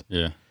is.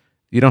 Yeah.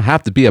 You don't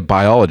have to be a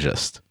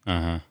biologist.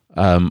 All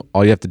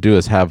you have to do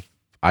is have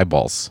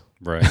eyeballs.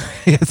 Right.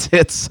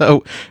 It's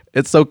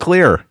so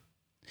clear,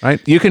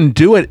 right? You can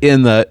do it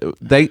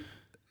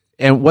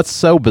and what's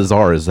so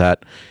bizarre is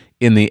that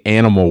in the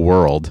animal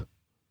world,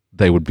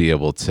 they would be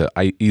able to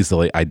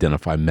easily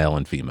identify male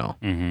and female.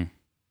 Mm-hmm.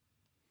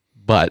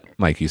 But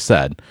like you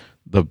said,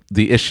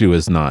 the issue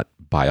is not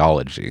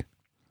biology.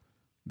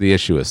 The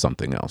issue is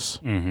something else.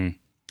 Mm-hmm.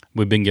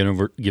 We've been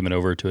given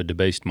over to a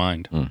debased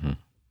mind. Mm-hmm.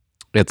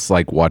 It's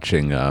like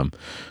watching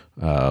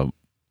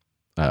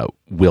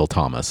Will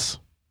Thomas.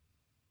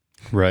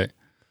 Right.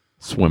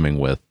 Swimming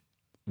with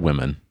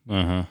women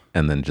and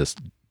then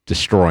just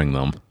destroying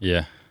them.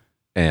 Yeah.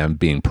 And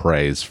being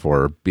praised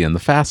for being the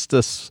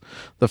fastest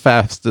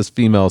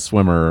female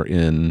swimmer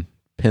in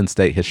Penn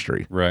State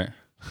history. Right.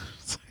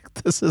 It's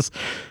like,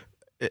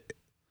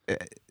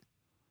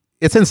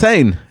 it's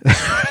insane.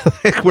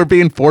 Like we're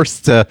being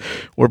forced to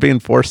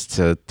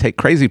take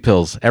crazy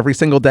pills every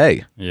single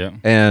day. Yeah.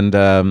 And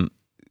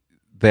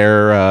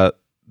they're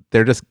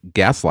just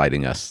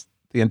gaslighting us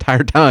the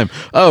entire time.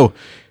 Oh,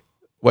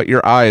 what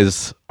your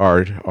eyes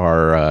are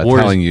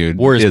telling you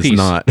is peace.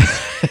 not.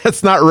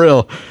 It's not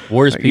real.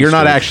 War is peace. You're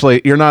not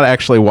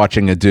actually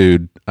watching a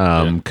dude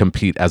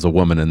compete as a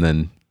woman and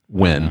then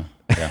win.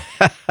 Yeah.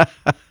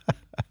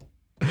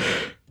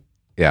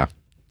 Yeah.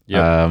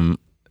 Yep.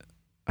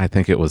 I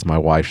think it was my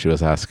wife. She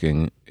was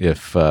asking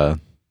if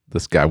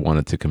this guy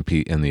wanted to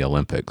compete in the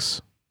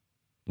Olympics,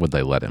 would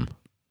they let him?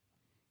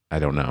 I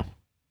don't know.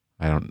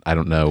 I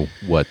don't know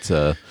what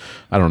the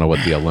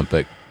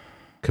Olympic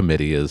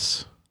committee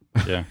is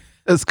Yeah.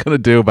 is going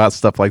to do about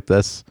stuff like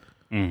this.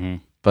 Mm-hmm.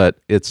 But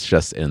it's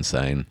just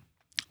insane.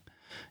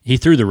 He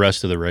threw the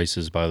rest of the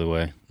races, by the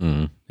way.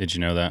 Mm-hmm. Did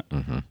you know that?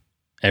 Mm-hmm.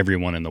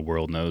 Everyone in the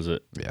world knows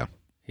it. Yeah.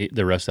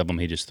 The rest of them,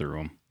 he just threw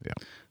them. Yeah.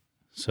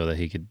 So that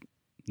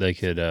they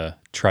could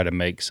try to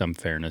make some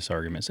fairness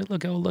argument. Say,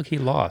 look, he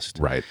lost.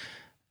 Right.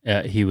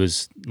 He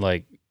was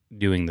like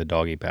doing the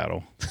doggy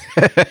paddle.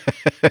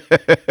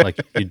 Like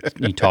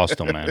he tossed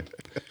them, man.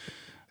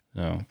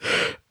 So.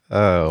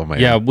 Oh man.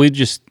 Yeah, we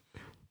just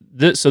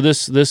this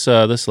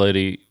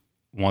lady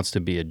wants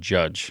to be a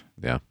judge.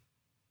 Yeah.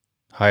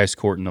 Highest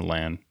court in the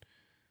land.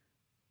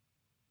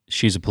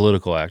 She's a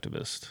political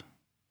activist.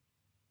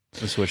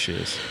 That's what she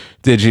is.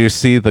 Did you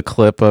see the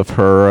clip of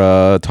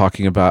her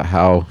talking about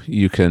how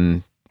you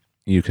can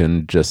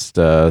just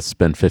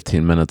spend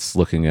 15 minutes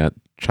looking at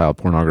child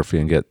pornography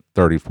and get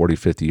 30, 40,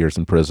 50 years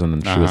in prison?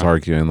 And she was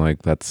arguing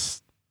like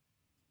that's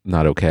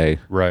not okay.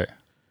 Right.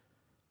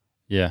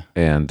 Yeah.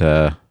 And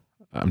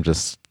I'm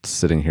just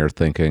sitting here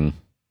thinking,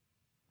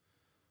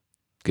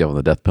 give them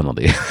the death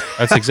penalty.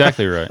 That's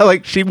exactly right.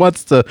 Like she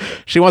wants to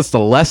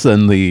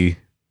lessen the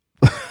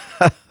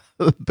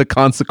the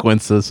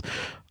consequences.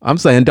 I'm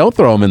saying don't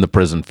throw them in the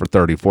prison for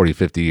 30, 40,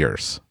 50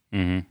 years.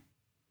 Mm-hmm.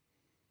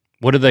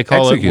 What did they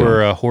call Execute it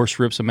where a horse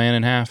rips a man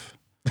in half?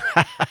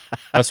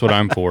 That's what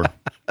I'm for.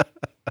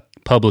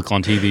 Public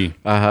on TV.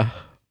 Uh-huh.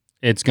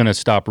 It's going to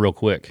stop real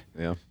quick.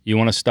 Yeah. You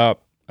want to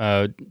stop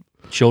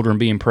children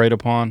being preyed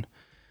upon?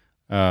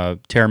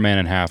 Tear a man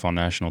in half on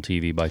national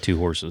TV by two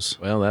horses.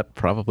 Well, that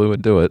probably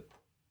would do it.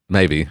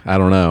 Maybe. I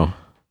don't know.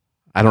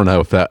 I don't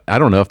know if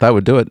that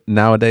would do it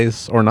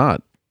nowadays or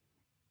not.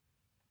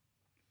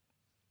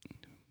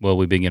 Well,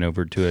 we've been getting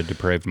over to a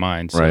depraved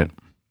mind. So. Right.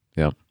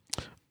 Yeah.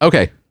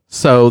 Okay.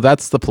 So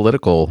that's the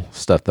political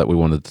stuff that we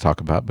wanted to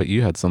talk about, but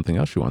you had something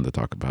else you wanted to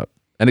talk about.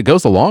 And it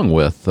goes along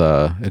with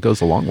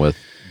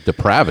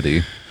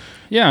depravity.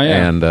 Yeah.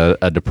 And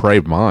a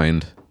depraved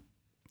mind.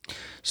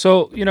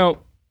 So,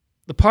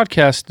 the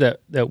podcast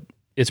that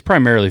it's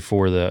primarily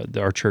for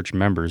our church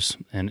members,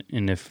 and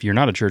if you're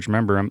not a church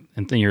member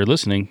and think you're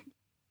listening,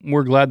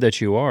 we're glad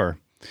that you are,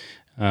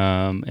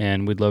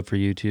 and we'd love for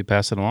you to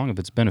pass it along if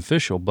it's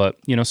beneficial. But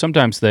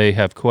sometimes they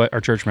have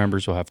our church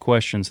members will have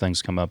questions,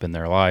 things come up in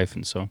their life,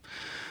 and so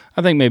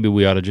I think maybe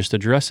we ought to just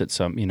address it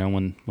some,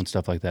 when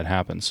stuff like that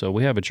happens. So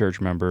we have a church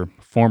member,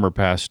 former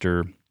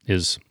pastor,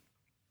 is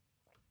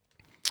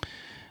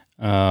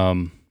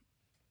I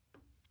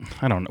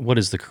don't know what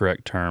is the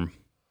correct term.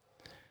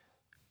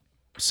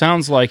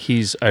 Sounds like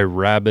he's a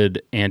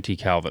rabid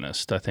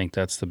anti-Calvinist. I think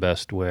that's the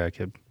best way I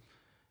could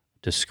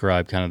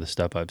describe kind of the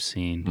stuff I've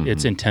seen. Mm-hmm.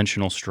 It's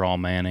intentional straw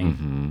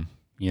manning.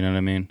 You know what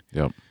I mean?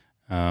 Yep.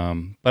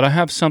 But I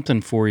have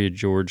something for you,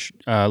 George.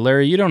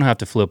 Larry, you don't have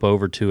to flip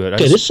over to it.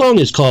 Okay, this song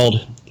is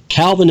called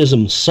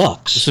Calvinism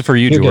Sucks. This is for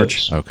you, Here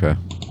George. goes. Okay.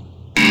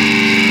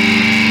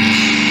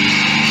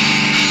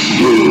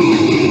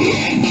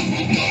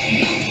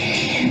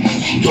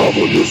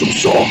 Calvinism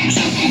sucks.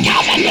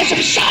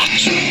 Calvinism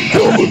sucks.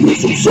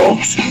 Calvinism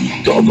sucks.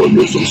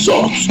 Calvinism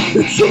sucks.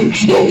 It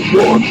saves no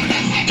one.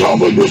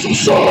 Calvinism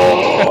sucks.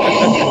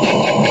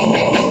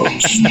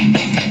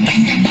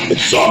 It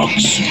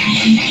sucks.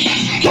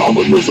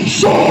 Calvinism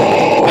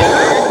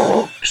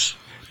sucks.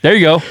 There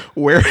you go.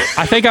 Where?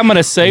 I think I'm going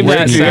to save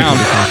that sound.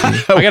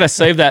 I got to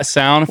save that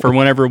sound for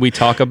whenever we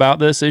talk about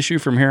this issue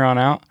from here on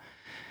out.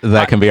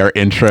 That can be our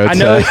intro. I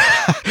know.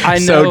 I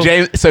know.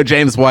 So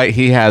James White,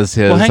 he has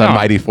his hang on.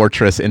 Mighty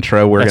Fortress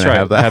intro. We're That's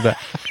gonna right. have that.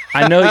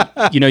 I know.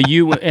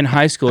 You in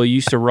high school you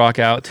used to rock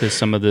out to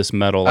some of this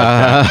metal, like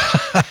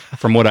that,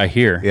 from what I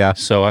hear. Yeah.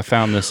 So I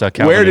found this. Where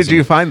did Calvinism.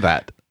 you find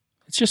that?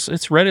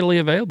 It's readily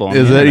available. On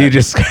Is the it you internet.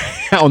 just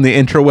on the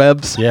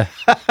intrawebs? Yeah.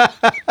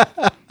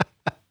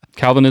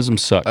 Calvinism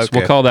sucks. Okay.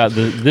 We'll call that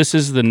this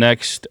is the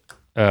next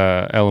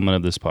element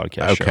of this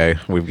podcast. show. Okay,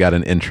 we've got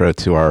an intro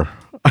to our.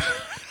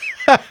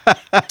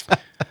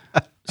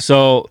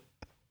 So,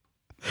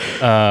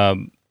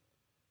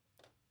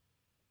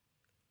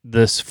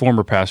 this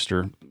former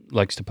pastor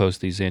likes to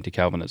post these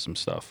anti-Calvinism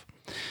stuff.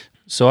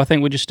 So I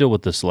think we just deal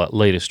with this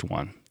latest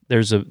one.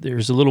 There's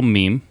a little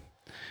meme,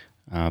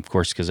 of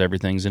course, because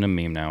everything's in a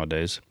meme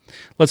nowadays.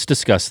 Let's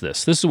discuss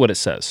this. This is what it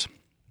says.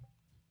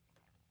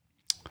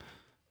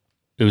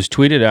 It was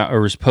tweeted out or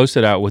was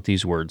posted out with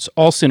these words: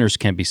 "All sinners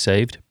can be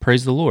saved.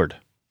 Praise the Lord."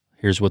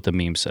 Here's what the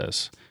meme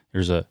says.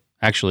 There's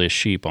actually a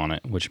sheep on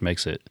it, which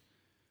makes it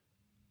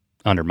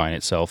undermine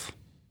itself.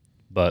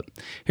 But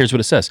here's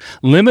what it says.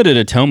 Limited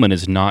atonement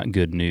is not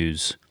good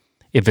news.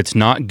 If it's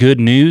not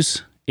good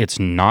news, it's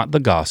not the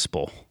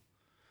gospel.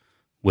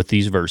 With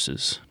these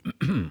verses,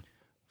 1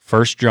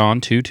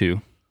 John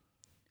 2:2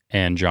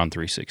 and John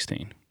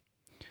 3:16.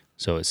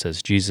 So it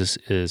says, Jesus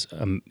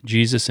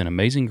in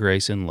amazing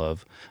grace and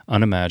love,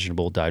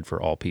 unimaginable, died for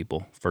all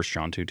people. 1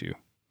 John 2:2.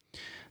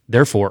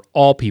 Therefore,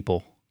 all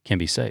people can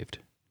be saved.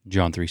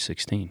 John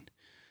 3:16.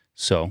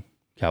 So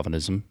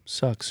Calvinism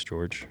sucks,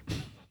 George.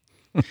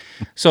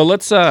 So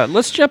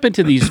let's jump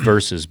into these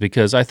verses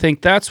because I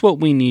think that's what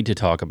we need to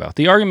talk about.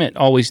 The argument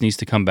always needs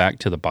to come back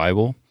to the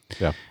Bible.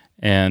 Yeah.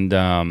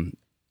 And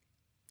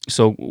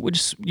so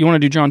you want to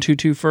do John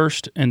 2:2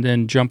 first and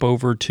then jump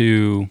over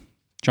to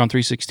John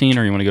 3:16,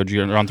 or you want to go to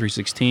John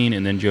 3:16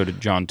 and then go to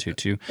John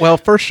 2:2? Well,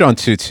 1 John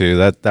 2:2,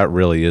 that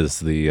really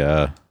is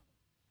the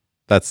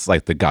that's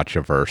like the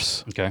gotcha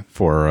verse. Okay.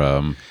 For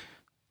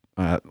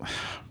I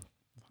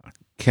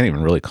can't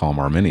even really call them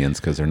Arminians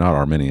because they're not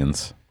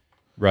Arminians.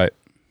 Right.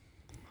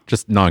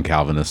 Just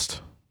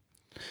non-Calvinist.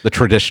 The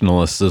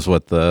traditionalists is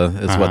what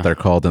what they're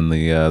called in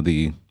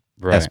the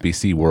Right.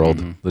 SBC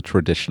world. The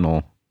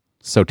traditional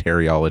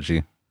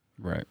soteriology.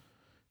 Right.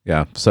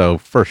 Yeah. So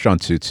 1 John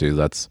 2:2,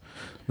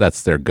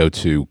 that's their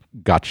go-to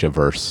gotcha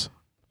verse.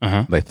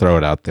 Uh-huh. They throw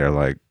it out there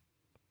like,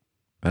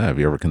 have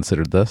you ever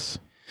considered this?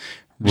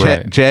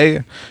 Right.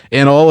 Jay,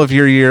 in all of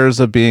your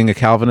years of being a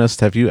Calvinist,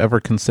 have you ever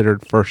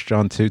considered 1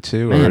 John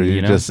 2:2, or Man, you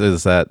you know.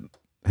 just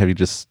have you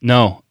just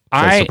No.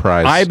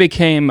 surprise? I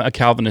became a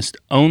Calvinist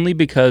only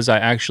because I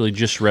actually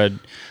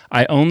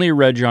I only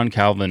read John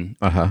Calvin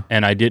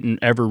and I didn't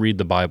ever read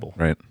the Bible.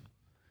 right?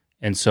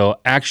 And so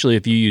actually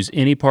if you use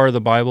any part of the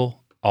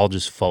Bible, I'll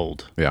just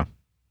fold. Yeah,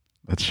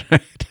 that's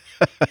right.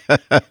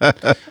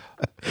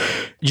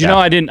 You know,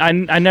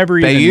 I never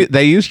even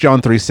They use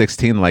John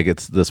 3:16 like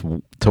it's this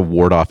to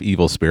ward off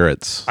evil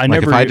spirits.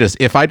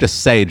 If I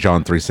just say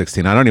John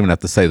 3:16, I don't even have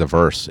to say the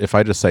verse. If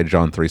I just say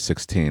John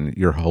 3:16,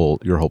 your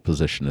whole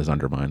position is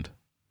undermined.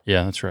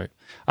 Yeah, that's right.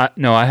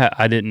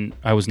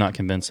 I was not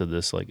convinced of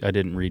this. Like, I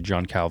didn't read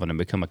John Calvin and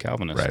become a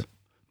Calvinist. Right.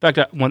 In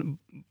fact,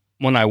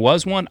 when I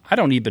was one, I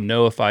don't even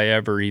know if I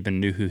ever even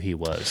knew who he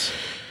was.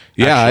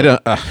 Yeah,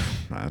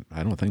 Actually.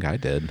 I don't think I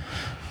did.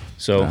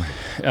 So,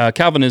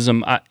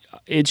 Calvinism,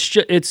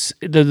 it's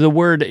the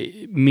word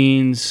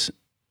means,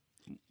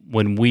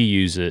 when we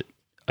use it,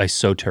 a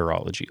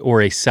soteriology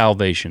or a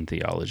salvation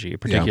theology, a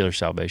particular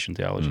salvation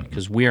theology,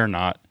 because we are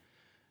not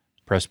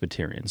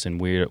Presbyterians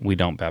and we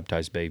don't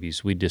baptize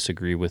babies. We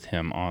disagree with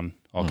him on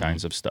all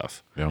kinds of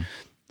stuff. Yeah.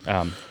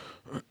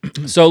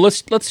 So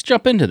let's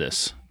jump into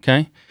this,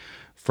 okay?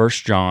 1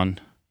 John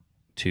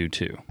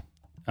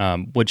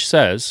 2:2, which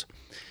says,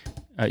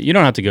 you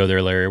don't have to go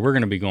there, Larry. We're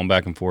going to be going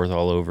back and forth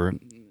all over.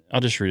 I'll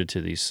just read it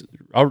to these.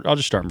 I'll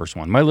just start in verse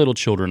 1. My little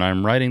children, I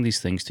am writing these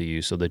things to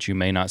you so that you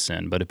may not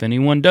sin. But if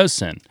anyone does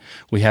sin,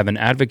 we have an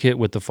advocate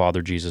with the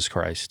Father, Jesus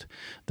Christ,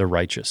 the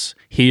righteous.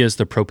 He is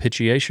the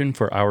propitiation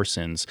for our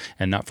sins,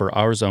 and not for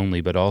ours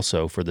only, but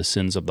also for the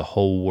sins of the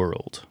whole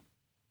world.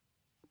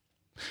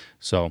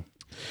 So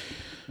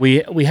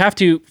we have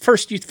to,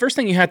 first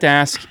thing you have to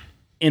ask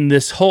in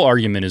this whole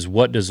argument is,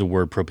 what does the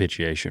word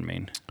propitiation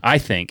mean? I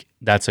think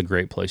that's a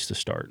great place to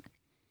start.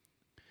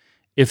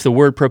 If the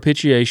word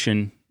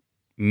propitiation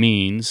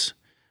means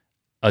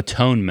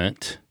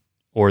atonement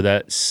or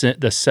that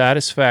the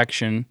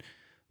satisfaction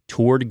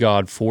toward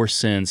God for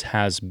sins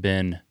has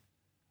been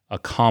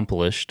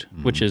accomplished,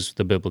 which is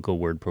the biblical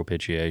word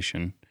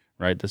propitiation,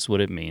 right? That's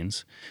what it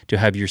means, to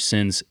have your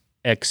sins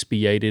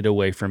expiated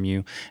away from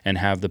you and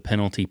have the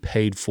penalty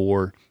paid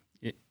for,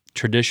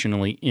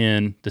 traditionally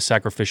in the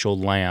sacrificial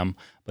lamb,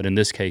 but in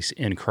this case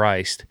in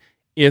Christ.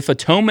 If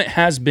atonement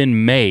has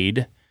been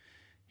made,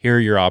 here are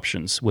your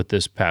options with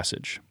this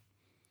passage.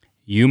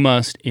 You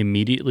must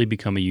immediately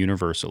become a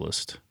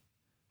universalist,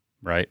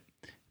 right?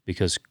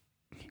 Because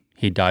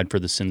he died for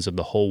the sins of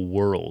the whole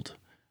world,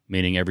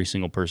 meaning every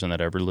single person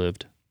that ever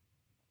lived.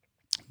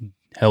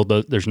 Hell,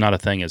 there's not a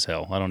thing as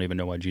hell. I don't even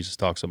know why Jesus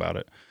talks about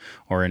it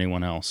or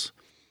anyone else.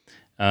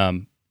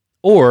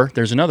 Or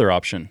there's another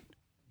option.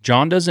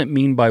 John doesn't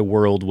mean by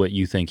world what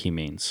you think he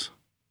means.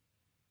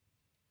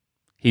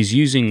 He's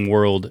using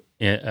world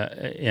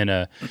in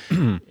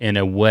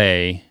a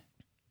way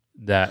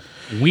that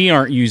we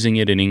aren't using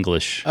it in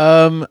English.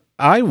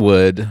 I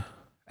would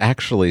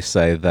actually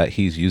say that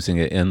he's using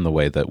it in the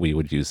way that we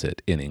would use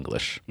it in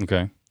English.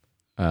 Okay.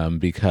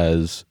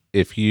 Because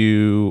if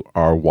you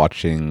are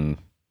watching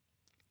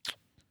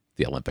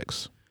the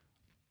Olympics,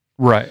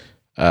 right,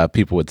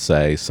 people would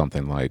say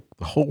something like,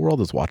 the whole world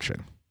is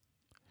watching.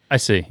 I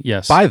see,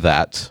 yes. By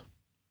that,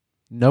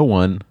 no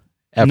one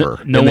ever,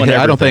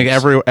 I don't think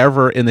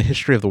ever in the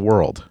history of the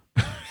world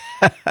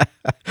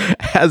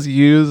has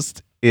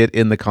used it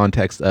in the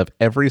context of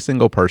every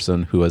single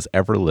person who has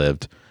ever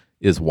lived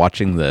is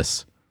watching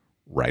this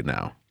right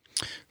now.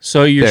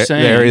 So you're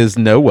saying there is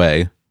no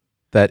way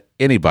that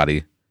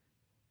anybody,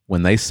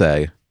 when they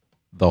say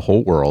the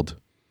whole world,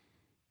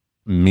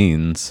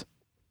 means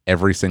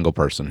every single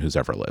person who's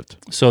ever lived.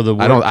 So the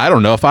word, I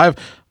don't know if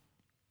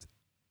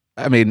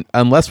I mean,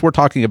 unless we're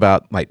talking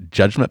about like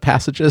judgment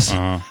passages,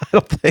 I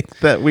don't think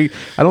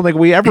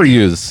we ever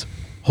use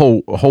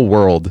whole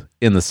world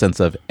in the sense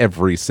of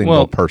every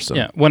single person.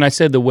 Yeah. When I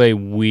said the way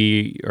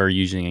we are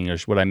using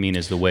English, what I mean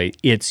is the way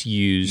it's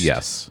used.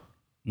 Yes.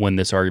 When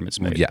this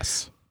argument's made.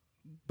 Yes.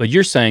 But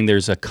you're saying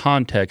there's a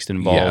context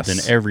involved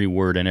Yes. in every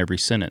word and every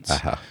sentence.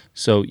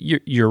 So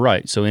you're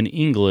right. So in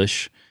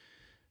English,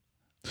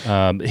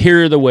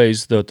 here are the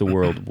ways that the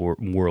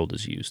world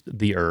is used: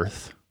 the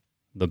earth,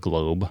 the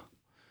globe,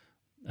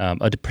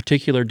 a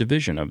particular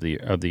division of the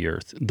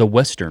earth, the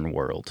Western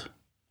world,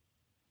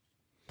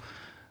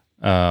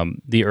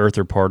 the earth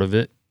or part of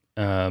it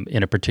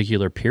in a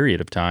particular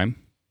period of time,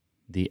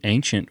 the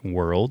ancient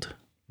world.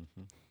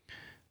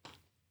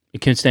 It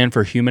can stand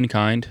for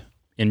humankind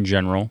in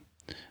general.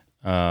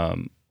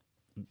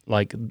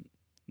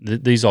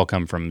 These all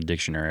come from the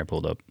dictionary I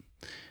pulled up.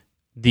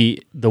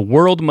 The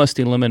world must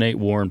eliminate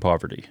war and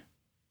poverty.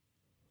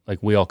 Like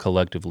we all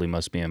collectively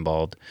must be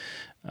involved.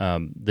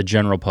 The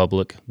general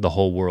public, the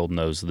whole world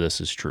knows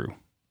this is true.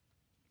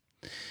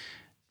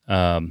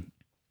 So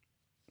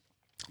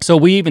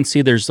we even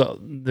see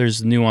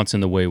there's nuance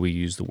in the way we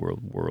use the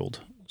word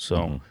world.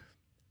 So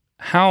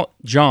how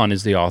John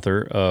is the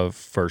author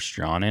of 1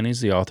 John, and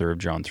he's the author of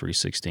John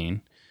 3:16.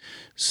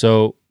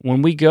 So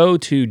when we go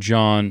to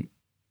John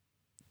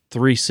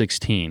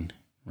 3:16,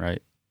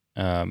 right?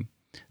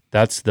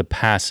 That's the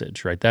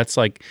passage, right? That's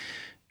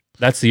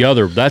the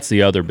other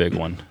big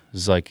one.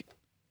 It's like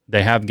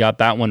they have got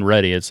that one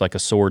ready. It's like a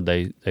sword.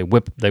 They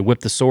whip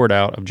the sword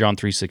out of John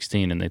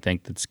 3:16, and they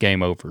think it's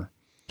game over,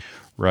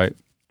 right?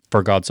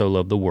 For God so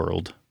loved the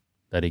world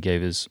that he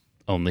gave his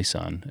only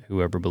Son.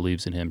 Whoever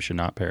believes in him should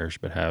not perish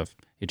but have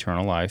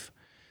eternal life.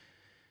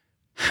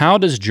 How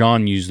does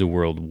John use the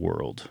word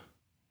world?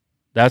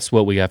 That's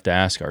what we have to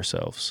ask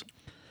ourselves.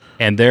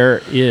 And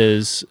there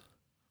is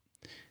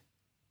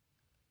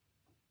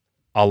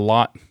a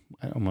lot.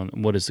 I don't know,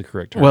 what is the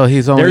correct term? Well,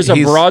 there's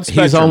a broad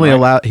spectrum.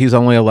 He's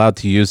only allowed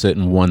to use it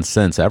in one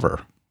sense ever.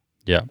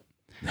 Yeah.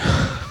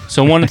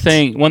 So one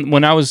thing,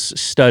 when I was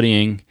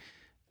studying,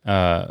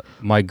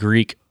 my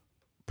Greek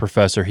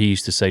professor, he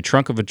used to say,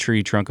 trunk of a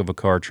tree, trunk of a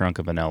car, trunk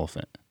of an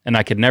elephant. And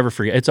I could never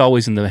forget. It's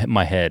always in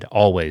my head,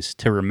 always,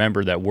 to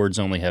remember that words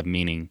only have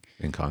meaning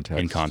in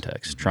context.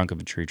 Mm-hmm. Trunk of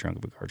a tree, trunk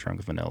of a car,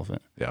 trunk of an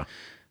elephant. Yeah.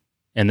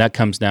 And that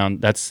comes down,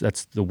 that's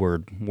the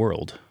word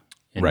world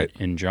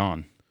in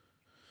John.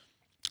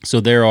 So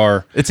there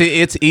are...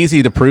 It's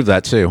easy to prove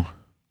that too.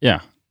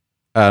 Yeah.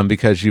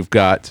 Because you've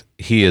got,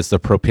 he is the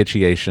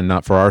propitiation,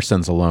 not for our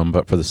sins alone,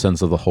 but for the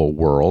sins of the whole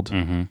world.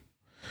 Mm-hmm.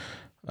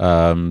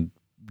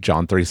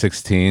 John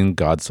 3:16,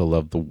 God so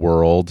loved the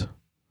world.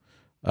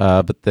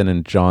 But then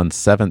in John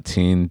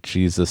 17,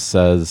 Jesus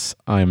says,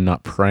 I am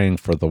not praying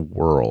for the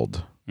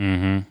world.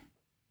 Mm-hmm.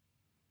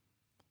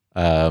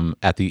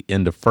 At the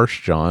end of 1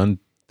 John,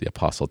 the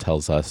apostle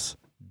tells us,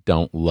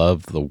 don't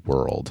love the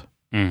world.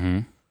 Mm-hmm.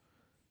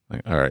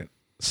 All right.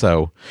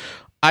 So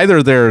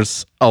either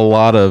there's a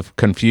lot of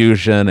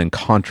confusion and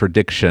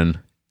contradiction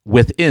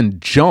within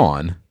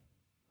John,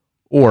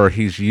 or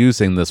he's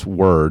using this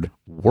word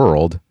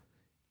world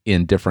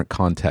in different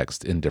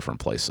contexts in different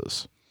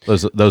places.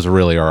 Those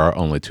really are our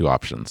only two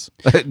options.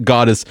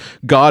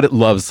 God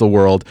loves the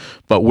world,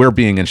 but we're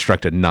being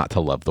instructed not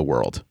to love the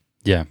world.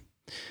 Yeah.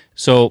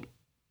 So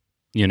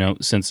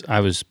since I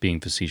was being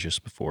facetious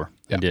before,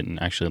 I didn't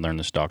actually learn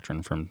this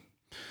doctrine from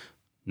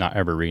not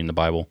ever reading the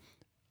Bible.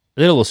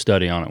 I did a little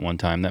study on it one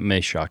time that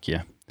may shock you.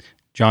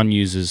 John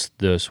uses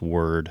this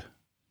word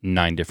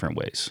 9 different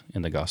ways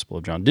in the Gospel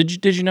of John.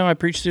 Did you know I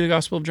preached through the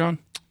Gospel of John?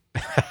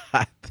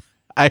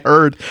 I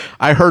heard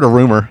a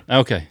rumor.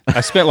 Okay,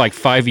 I spent like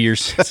 5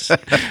 years,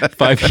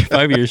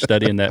 5 years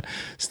studying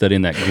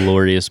that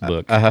glorious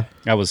book.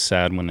 I was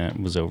sad when that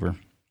was over.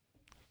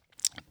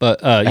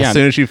 But As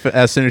soon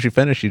as you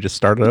finish, you just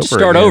start over.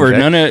 Start again, over.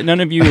 Jay. None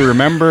of you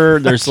remember.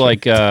 There's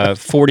like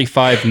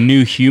 45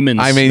 new humans.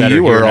 I mean, that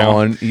you are were here now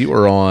on. You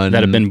were on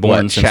that have been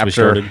born since chapter, we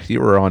started.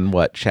 You were on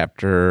what,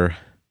 chapter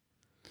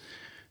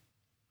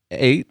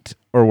 8,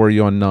 or were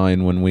you on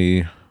 9 when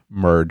we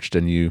merged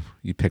and you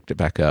picked it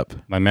back up?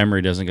 My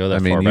memory doesn't go that I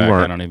mean, far you back. I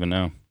weren't- don't even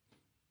know.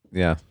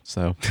 Yeah.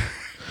 So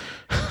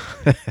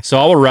So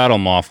I will rattle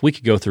them off. We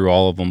could go through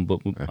all of them, but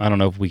I don't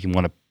know if we can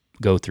want to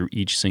go through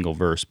each single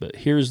verse. But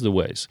here's the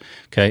ways.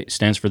 Okay, it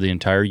stands for the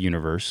entire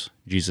universe.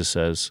 Jesus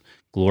says,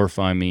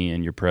 "Glorify me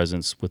in your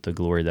presence with the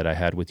glory that I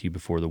had with you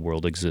before the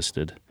world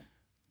existed."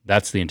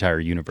 That's the entire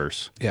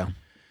universe. yeah.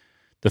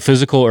 The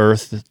physical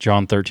earth,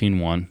 John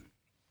 13:1.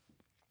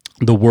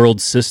 The world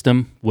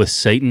system with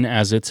Satan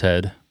as its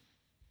head.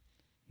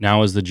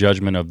 Now is the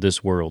judgment of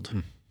this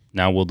world.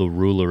 Now will the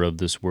ruler of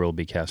this world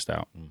be cast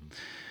out.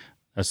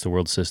 That's the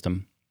world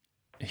system.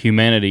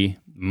 Humanity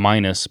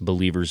minus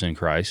believers in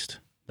Christ.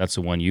 That's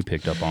the one you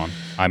picked up on.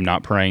 I'm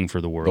not praying for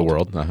the world.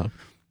 The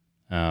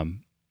world.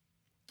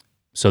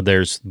 So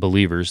there's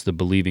believers, the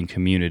believing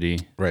community.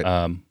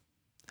 Right.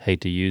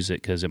 Hate to use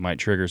it because it might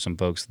trigger some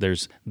folks.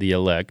 There's the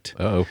elect.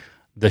 Oh,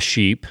 The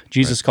sheep.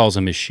 Jesus calls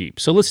them his sheep.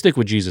 So let's stick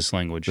with Jesus'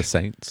 language. the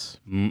saints.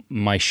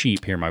 My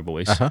sheep hear my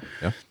voice.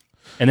 Yeah.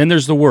 And then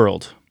there's the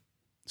world.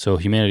 So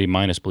humanity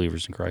minus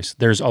believers in Christ.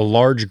 There's a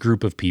large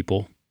group of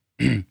people.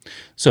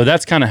 So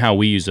that's kind of how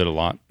we use it a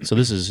lot. So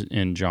this is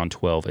in John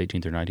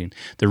 12:18 through 19.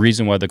 The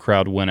reason why the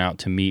crowd went out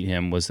to meet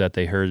him was that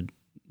they heard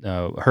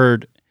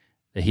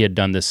that he had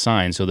done this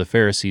sign. So the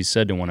Pharisees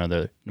said to one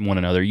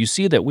another, "You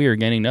see that we are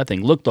gaining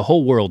nothing. Look, the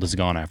whole world has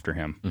gone after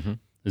him."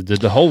 Did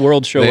the whole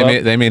world show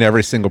up? They mean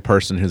every single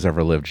person who's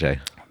ever lived, Jay,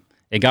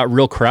 It got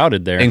real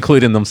crowded there.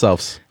 including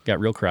themselves. Got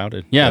real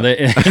crowded. Yeah,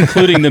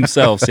 including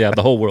themselves. Yeah,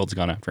 the whole world's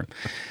gone after him.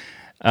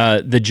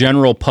 The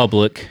general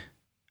public,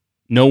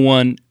 no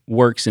one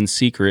works in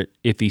secret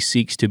if he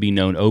seeks to be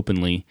known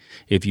openly.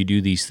 If you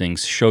do these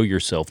things, show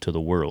yourself to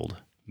the world.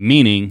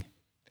 Meaning,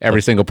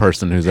 Every single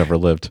person who's ever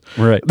lived.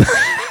 right.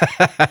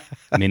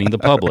 Meaning the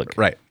public.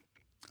 Right.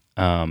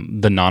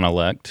 The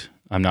non-elect,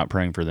 I'm not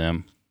praying for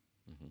them.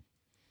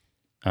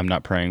 I'm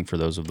not praying for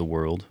those of the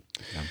world.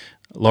 Yeah.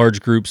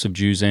 Large groups of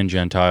Jews and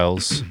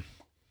Gentiles.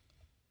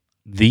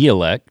 The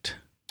elect.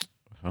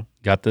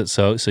 Got that?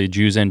 So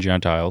Jews and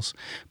Gentiles.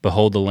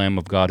 Behold the Lamb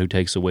of God who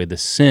takes away the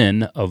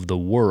sin of the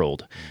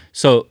world.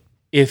 So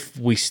if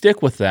we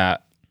stick with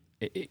that,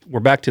 we're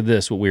back to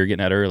this, what we were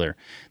getting at earlier.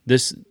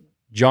 This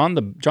John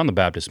the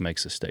Baptist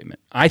makes this statement.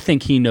 I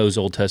think he knows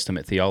Old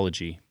Testament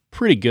theology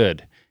pretty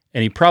good,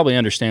 and he probably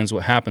understands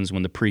what happens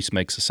when the priest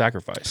makes a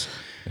sacrifice.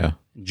 Yeah.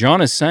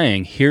 John is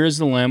saying, here is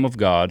the Lamb of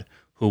God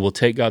who will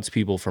take God's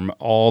people from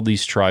all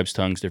these tribes,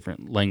 tongues,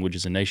 different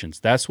languages, and nations.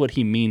 That's what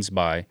he means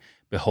by,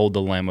 behold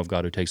the Lamb of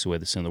God who takes away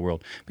the sin of the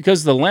world.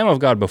 Because the Lamb of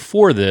God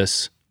before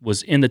this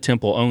was in the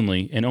temple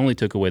only and only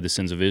took away the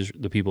sins of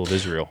the people of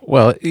Israel.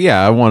 Well,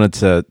 yeah, I wanted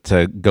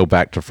to go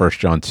back to 1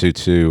 John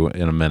 2:2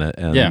 in a minute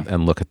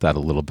and look at that a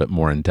little bit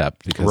more in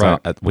depth because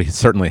Right. we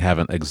certainly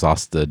haven't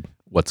exhausted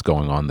what's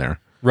going on there.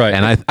 Right.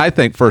 And I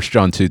think 1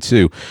 John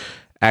 2:2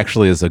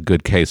 actually is a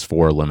good case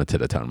for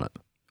limited atonement.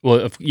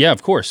 Well,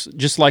 of course.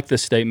 Just like the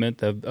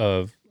statement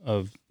of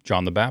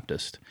John the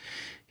Baptist.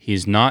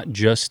 He's not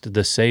just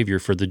the Savior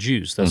for the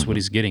Jews. That's what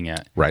he's getting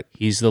at. Right.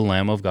 He's the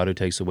Lamb of God who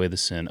takes away the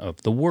sin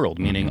of the world,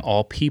 meaning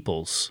all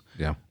peoples,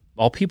 Yeah.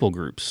 all people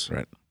groups,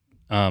 Right.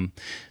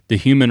 the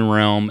human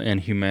realm and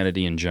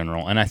humanity in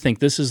general. And I think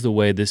this is the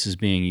way this is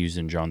being used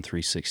in John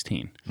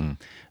 3:16.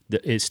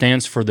 It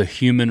stands for the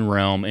human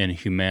realm and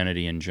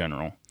humanity in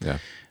general. Yeah.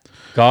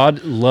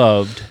 God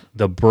loved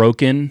the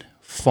broken,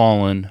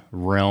 fallen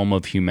realm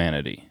of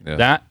humanity.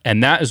 Yeah.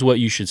 That is what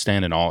you should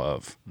stand in awe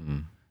of.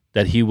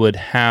 That he would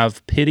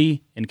have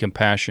pity and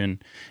compassion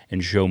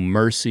and show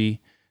mercy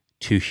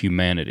to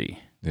humanity.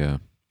 Yeah.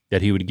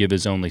 That he would give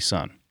his only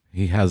son.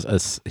 He has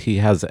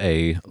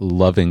a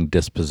loving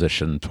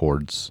disposition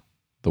towards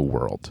the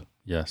world.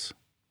 Yes.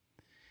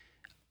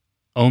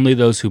 Only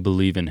those who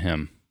believe in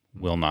him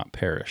will not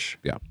perish.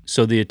 Yeah.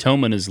 So the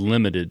atonement is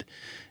limited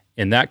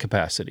in that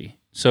capacity.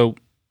 So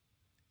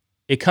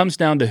it comes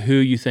down to who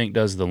you think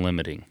does the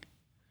limiting,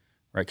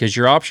 right? Because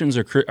your options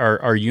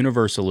are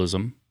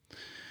universalism,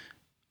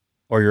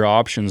 or your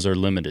options are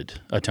limited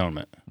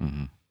atonement.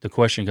 The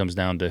question comes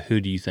down to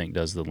who do you think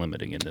does the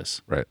limiting in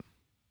this? Right.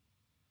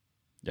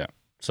 Yeah.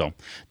 So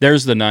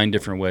there's the 9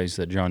 different ways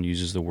that John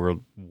uses the word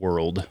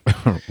world.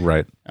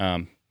 Right.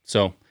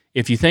 So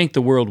if you think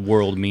the word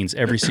world means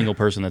every single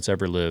person that's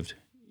ever lived,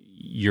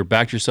 you're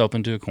backed yourself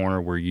into a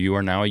corner where you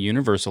are now a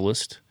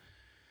universalist.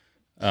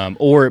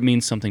 or it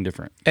means something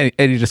different. And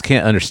you just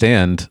can't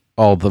understand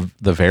all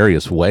the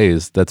various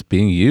ways that's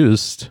being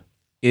used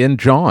in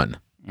John.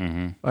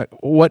 Like,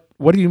 what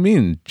do you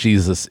mean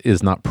Jesus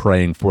is not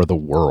praying for the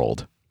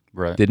world?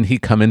 Right. Didn't he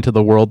come into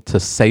the world to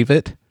save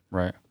it?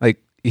 Right.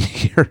 Like,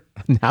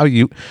 now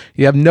you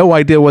have no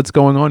idea what's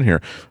going on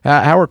here.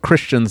 How are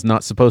Christians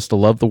not supposed to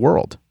love the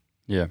world?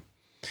 Yeah.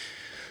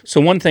 So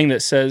one thing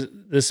that says,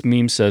 this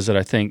meme says that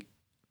I think,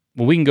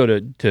 well, we can go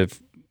to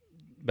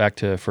back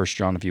to 1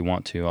 John if you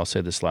want to. I'll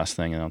say this last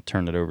thing and I'll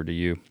turn it over to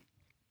you.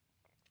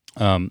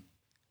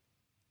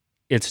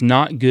 It's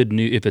not good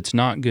news. If it's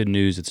not good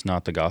news, it's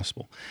not the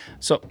gospel.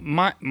 So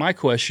my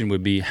question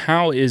would be,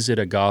 how is it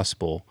a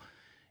gospel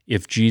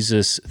if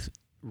Jesus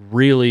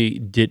really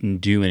didn't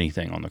do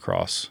anything on the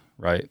cross,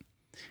 right?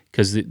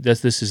 Because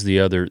this is the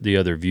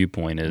other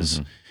viewpoint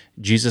is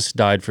Jesus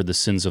died for the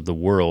sins of the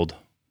world,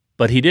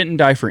 but he didn't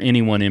die for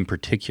anyone in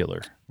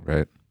particular.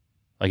 Right.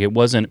 Like it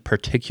wasn't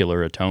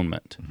particular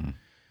atonement.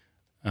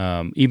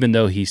 Even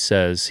though he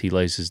says he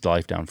lays his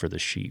life down for the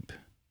sheep.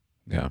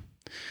 Yeah.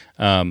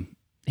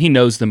 He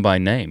knows them by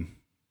name,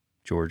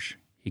 George.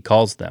 He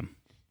calls them.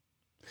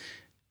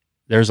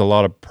 There's a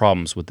lot of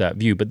problems with that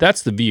view, but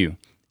that's the view.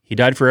 He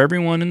died for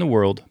everyone in the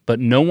world, but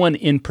no one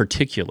in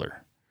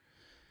particular.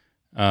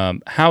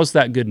 How's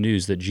that good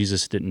news that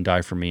Jesus didn't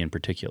die for me in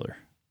particular?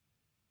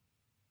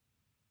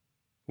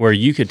 Where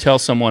you could tell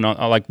someone,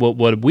 like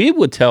what we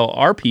would tell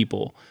our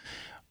people,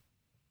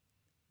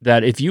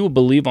 that if you will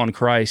believe on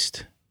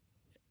Christ,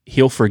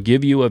 he'll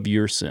forgive you of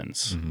your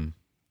sins.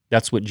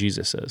 That's what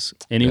Jesus says.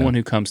 Anyone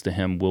who comes to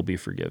him will be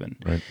forgiven.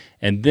 Right.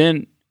 And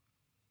then,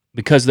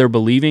 because they're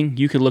believing,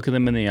 you could look at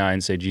them in the eye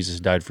and say, Jesus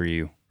died for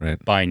you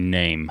by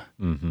name.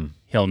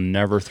 He'll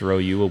never throw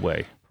you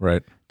away.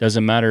 Right.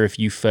 Doesn't matter if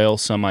you fail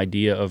some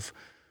idea of,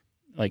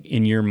 like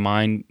in your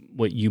mind,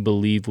 what you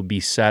believe would be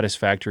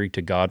satisfactory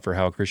to God for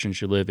how a Christian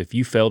should live. If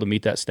you fail to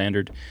meet that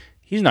standard,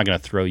 he's not going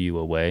to throw you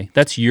away.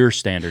 That's your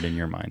standard in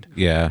your mind.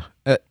 Yeah.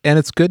 And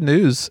it's good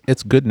news.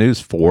 It's good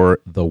news for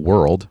the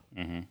world.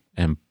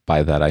 And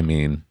by that, I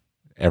mean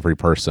every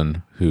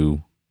person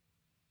who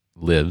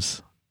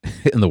lives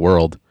in the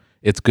world.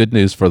 It's good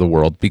news for the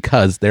world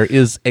because there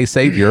is a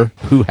Savior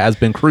who has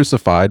been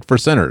crucified for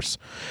sinners.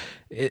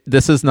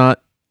 This is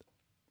not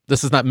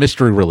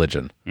mystery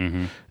religion.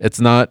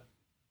 It's not,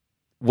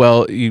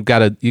 well, you got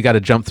to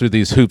jump through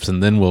these hoops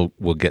and then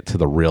we'll get to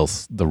the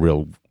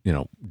real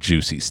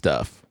juicy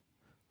stuff.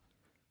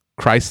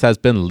 Christ has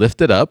been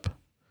lifted up.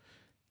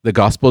 The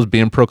gospel is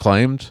being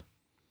proclaimed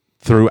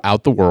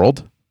throughout the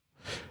world.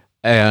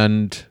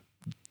 And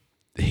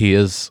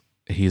he's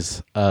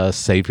a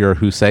Savior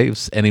who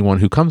saves anyone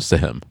who comes to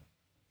him.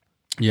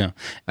 Yeah.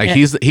 Like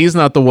he's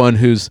not the one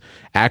who's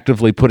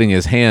actively putting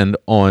his hand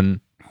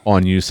on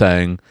you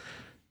saying,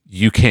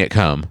 you can't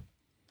come.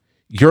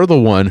 You're the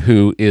one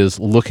who is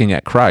looking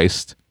at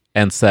Christ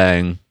and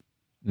saying,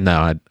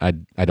 no,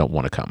 I don't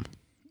want to come.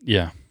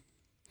 Yeah.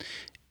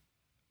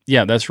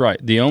 Yeah, that's right.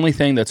 The only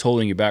thing that's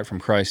holding you back from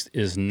Christ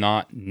is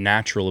not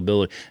natural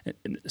ability.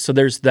 So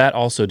there's that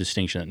also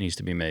distinction that needs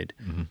to be made.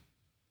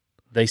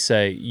 They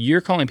say,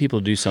 you're calling people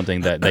to do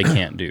something that they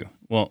can't do.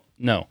 Well,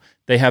 no.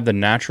 They have the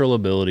natural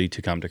ability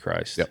to come to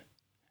Christ.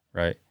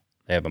 Right?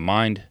 They have a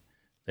mind,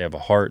 they have a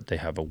heart, they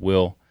have a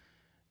will.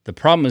 The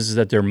problem is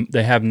that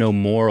they have no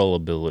moral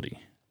ability.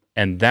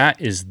 And that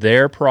is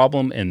their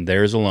problem and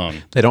theirs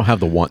alone. They don't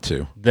have the want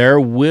to. Their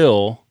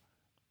will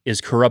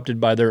is corrupted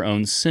by their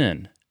own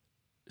sin.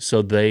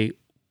 So they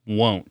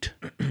won't.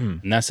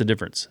 And that's the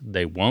difference.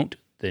 They won't.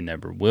 They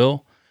never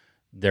will.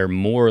 They're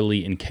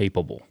morally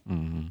incapable.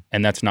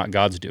 And that's not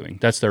God's doing.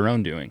 That's their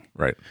own doing.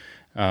 Right.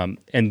 And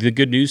the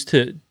good news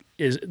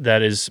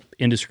that is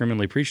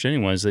indiscriminately preached to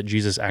anyone is that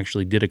Jesus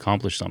actually did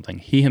accomplish something.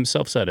 He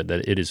himself said it,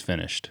 that it is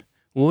finished.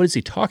 Well, what is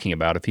he talking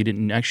about if he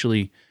didn't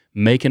actually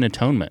make an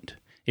atonement?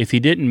 If he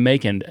didn't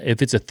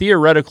if it's a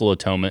theoretical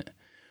atonement,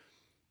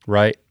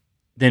 right,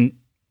 then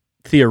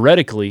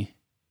theoretically,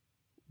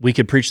 we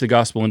could preach the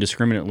gospel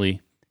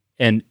indiscriminately,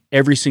 and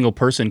every single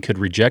person could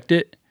reject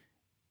it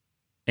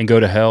and go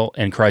to hell,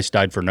 and Christ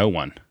died for no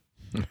one.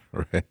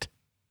 Right.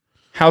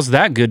 How's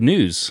that good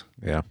news?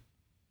 Yeah.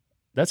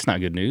 That's not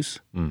good news.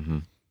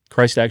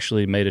 Christ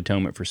actually made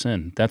atonement for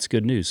sin. That's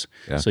good news.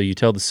 Yeah. So you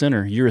tell the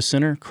sinner, you're a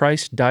sinner,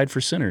 Christ died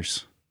for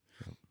sinners.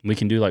 We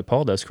can do like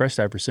Paul does. Christ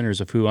died for sinners,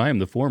 of who I am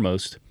the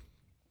foremost.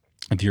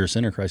 If you're a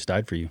sinner, Christ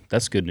died for you.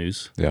 That's good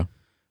news. Yeah.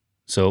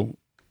 So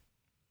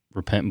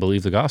repent and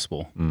believe the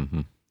gospel.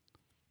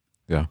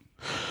 Yeah.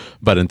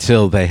 But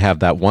until they have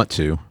that want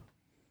to,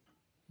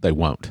 they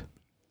won't.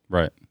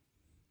 Right.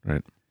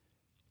 Right.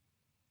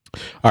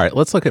 All right,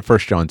 let's look at 1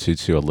 John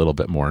 2:2 a little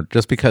bit more,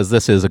 just because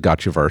this is a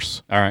gotcha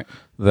verse. All right.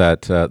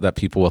 That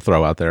people will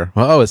throw out there.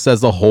 Oh, it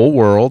says the whole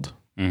world.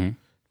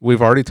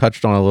 We've already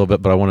touched on it a little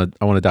bit, but I want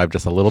to dive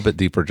just a little bit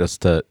deeper,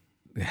 just to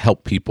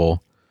help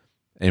people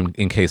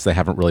in case they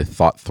haven't really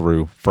thought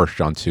through 1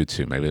 John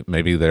 2:2.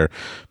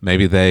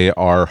 Maybe they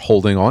are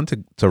holding on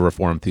to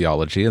Reformed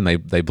theology and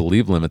they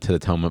believe limited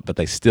atonement, but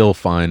they still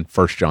find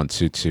 1 John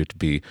 2:2 to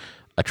be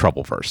a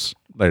trouble verse.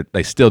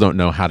 They still don't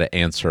know how to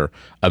answer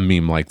a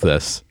meme like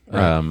this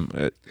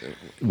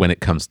when it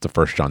comes to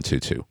 1 John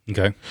 2:2.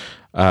 Okay.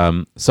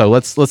 So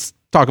let's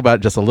talk about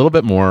it just a little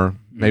bit more.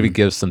 Maybe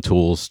give some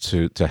tools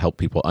to help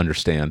people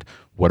understand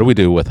what do we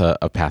do with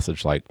a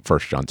passage like 1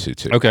 John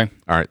 2:2. Okay.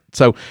 All right.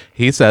 So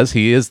he says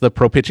he is the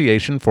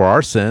propitiation for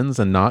our sins,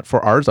 and not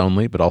for ours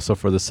only, but also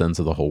for the sins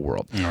of the whole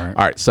world. All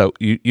right. So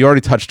you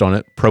already touched on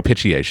it.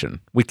 Propitiation.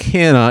 We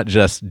cannot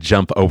just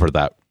jump over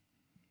that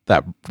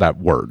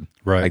word.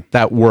 Right. Like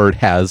that word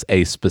has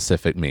a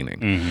specific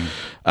meaning.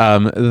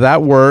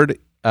 That word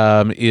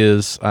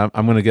is,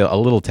 I'm going to get a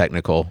little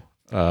technical,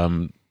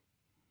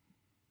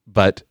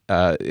 but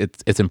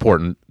it's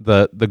important.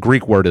 The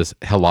Greek word is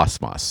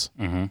hilasmos,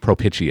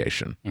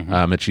 propitiation.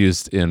 It's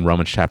used in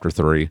Romans chapter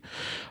 3,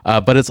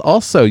 but it's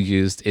also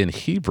used in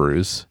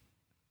Hebrews,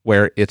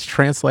 where it's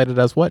translated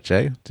as what,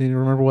 Jay? Do you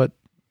remember what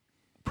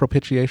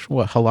propitiation,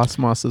 what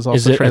hilasmos is also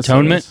Is it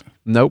translated atonement? as?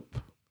 Nope.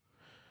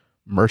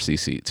 Mercy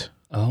seat.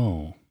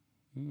 Oh.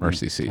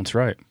 Mercy seat. That's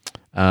right.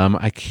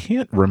 I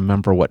can't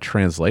remember what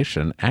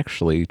translation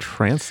actually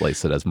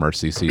translates it as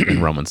mercy seat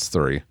in Romans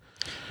 3.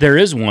 There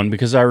is one,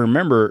 because I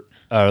remember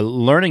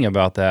learning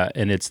about that,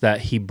 and it's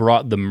that he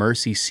brought the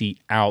mercy seat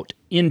out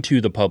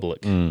into the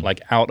public, like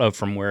out of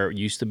from where it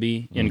used to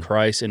be in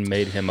Christ, and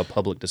made him a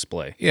public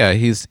display. Yeah,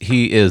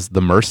 he is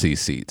the mercy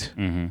seat.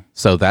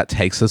 So that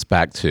takes us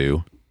back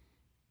to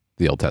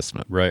the Old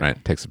Testament. Right.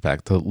 It takes us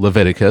back to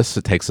Leviticus.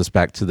 It takes us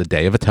back to the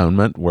Day of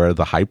Atonement, where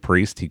the high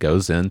priest, he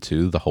goes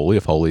into the Holy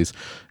of Holies,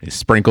 he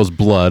sprinkles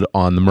blood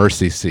on the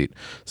mercy seat.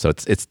 So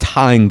it's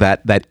tying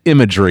that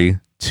imagery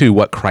to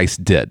what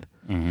Christ did.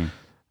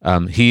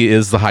 He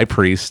is the high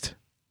priest.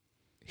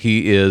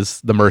 He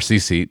is the mercy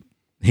seat.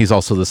 He's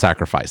also the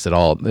sacrifice. It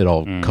all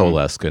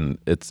coalesces, and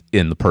it's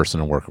in the person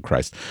and work of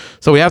Christ.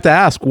 So we have to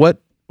ask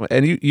what,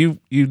 and you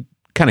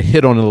kind of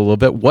hit on it a little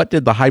bit. What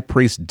did the high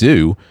priest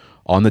do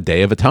on the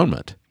Day of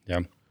Atonement?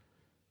 Yeah.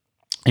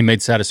 He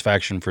made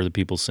satisfaction for the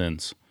people's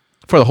sins.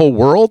 For the whole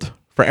world?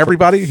 For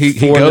everybody?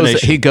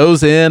 He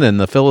goes in, and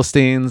the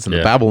Philistines and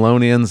the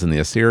Babylonians and the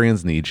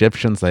Assyrians and the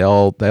Egyptians, they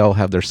all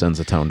have their sins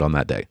atoned on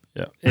that day.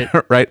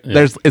 Yeah. Right?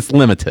 Yeah. It's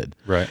limited.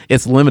 Right.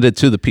 It's limited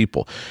to the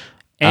people.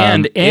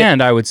 And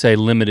I would say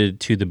limited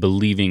to the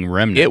believing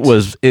remnant. It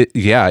was,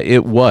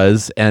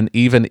 and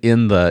even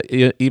in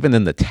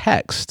the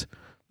text,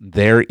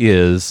 there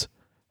is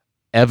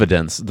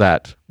evidence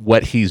that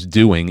what he's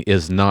doing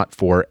is not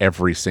for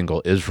every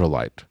single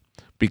Israelite,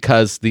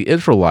 because the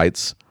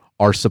Israelites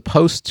are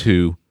supposed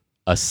to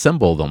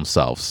assemble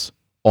themselves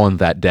on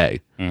that day.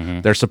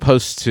 They're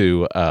supposed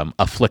to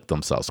afflict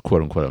themselves,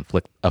 quote unquote,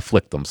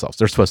 afflict themselves.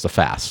 They're supposed to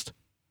fast.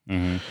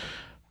 And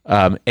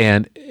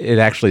it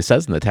actually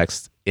says in the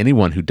text,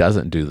 anyone who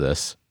doesn't do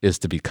this is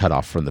to be cut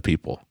off from the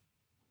people.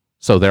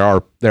 So there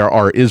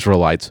are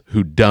Israelites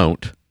who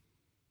don't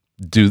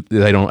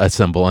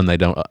assemble, and they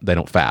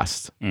don't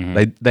fast.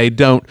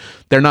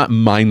 They're not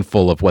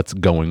mindful of what's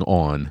going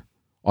on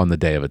the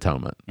Day of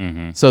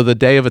Atonement. So the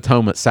Day of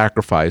Atonement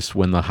sacrifice,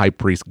 when the high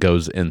priest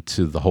goes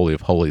into the Holy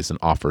of Holies and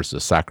offers the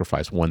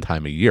sacrifice one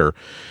time a year,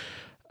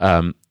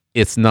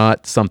 it's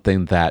not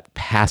something that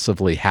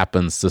passively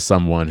happens to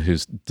someone who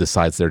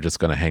decides they're just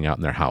going to hang out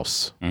in their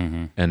house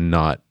and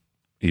not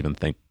even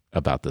think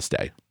about this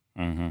day.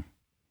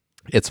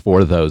 It's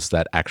for those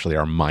that actually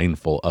are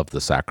mindful of the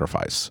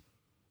sacrifice.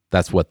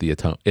 That's what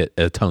it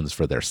atones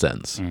for their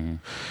sins.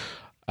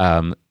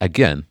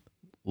 Again,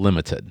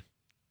 limited,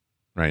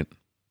 right?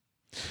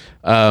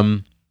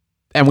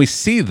 And we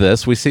see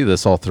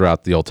this all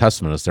throughout the Old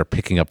Testament, as they're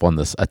picking up on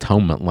this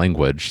atonement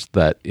language,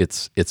 that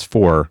it's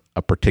for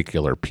a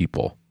particular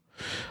people.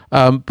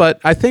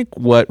 But I think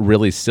what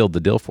really sealed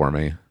the deal for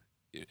me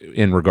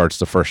in regards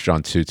to 1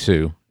 John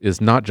 2:2 is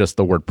not just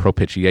the word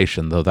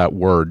propitiation, though that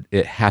word,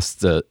 it has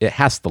to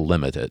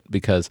limit it,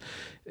 because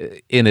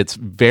in its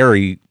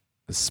very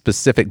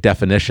specific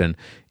definition,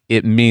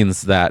 it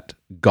means that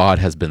God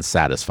has been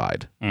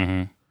satisfied.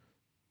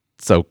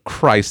 So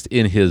Christ,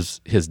 in his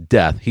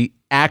death, he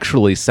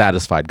actually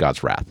satisfied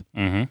God's wrath.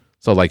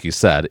 So like you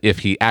said, if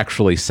he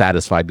actually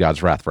satisfied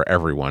God's wrath for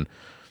everyone,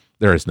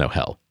 there is no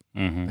hell.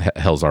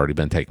 Hell's already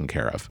been taken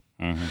care of.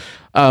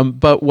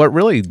 But what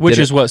really Which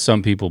is what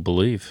some people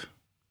believe.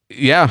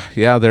 Yeah,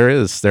 there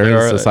is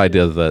this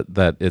idea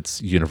that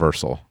it's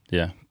universal.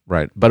 Yeah.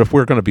 Right. But if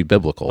we're going to be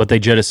biblical. But they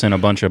jettison a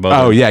bunch of other.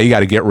 Oh, yeah, you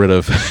got to get rid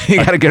of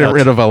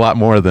a lot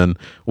more than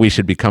we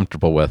should be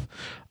comfortable with.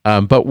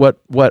 But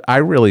what I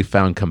really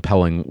found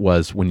compelling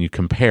was when you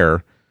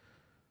compare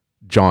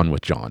John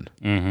with John.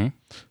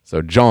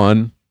 So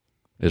John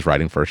is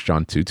writing 1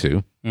 John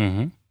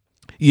 2:2.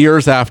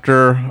 Years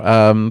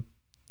after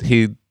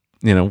he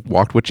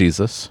walked with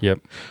Jesus. Yep.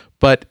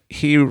 But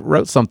he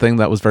wrote something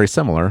that was very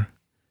similar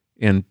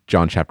in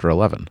John chapter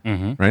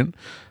 11. Right.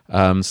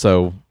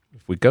 So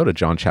if we go to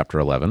John chapter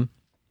 11,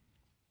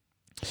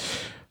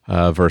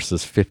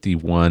 verses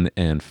 51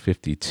 and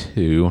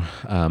 52.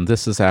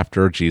 This is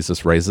after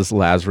Jesus raises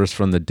Lazarus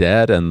from the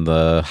dead, and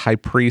the high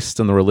priest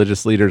and the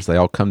religious leaders, they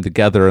all come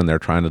together and they're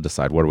trying to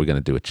decide, what are we going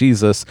to do with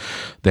Jesus?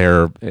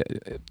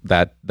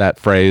 That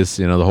phrase,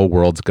 the whole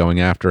world's going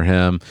after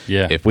him.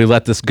 Yeah. If we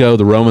let this go,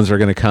 the Romans are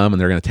going to come and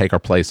they're going to take our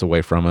place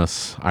away from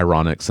us.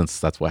 Ironic, since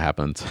that's what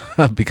happened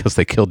because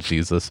they killed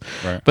Jesus.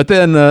 Right. But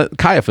then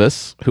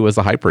Caiaphas, who was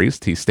the high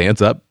priest, he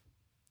stands up.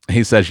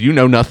 He says, "You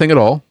know nothing at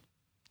all."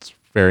 It's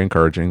very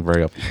encouraging,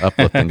 very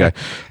uplifting guy.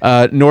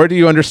 "Nor do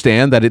you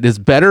understand that it is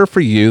better for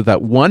you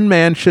that one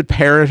man should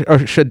perish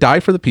or should die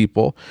for the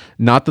people,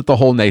 not that the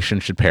whole nation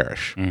should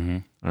perish." Mm-hmm.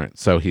 All right.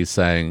 So he's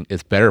saying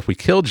it's better if we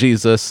kill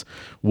Jesus,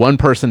 one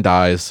person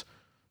dies,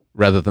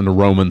 rather than the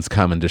Romans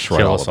come and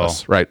destroy all of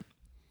us. Right.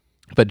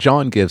 But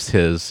John gives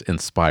his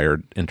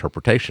inspired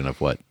interpretation of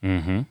what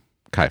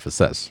Caiaphas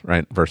says,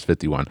 right? Verse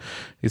 51.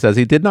 He says,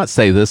 "He did not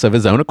say this of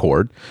his own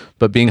accord,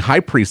 but being high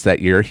priest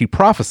that year, he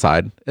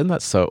prophesied." Isn't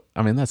that so?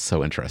 I mean, that's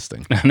so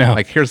interesting. No.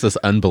 Like, here's this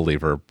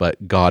unbeliever,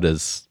 but God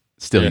is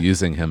still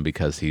using him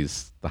because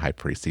he's the high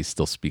priest. He's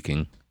still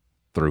speaking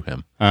through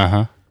him.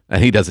 Uh-huh.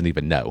 And he doesn't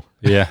even know.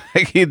 Yeah.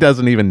 He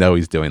doesn't even know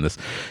he's doing this.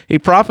 He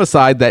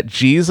prophesied that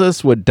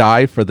Jesus would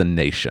die for the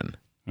nation.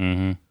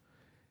 Mm-hmm.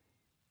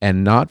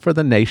 And not for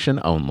the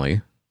nation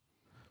only,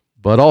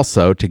 but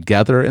also to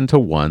gather into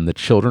one the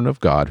children of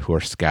God who are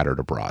scattered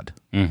abroad.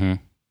 Mm-hmm.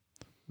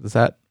 Does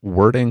that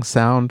wording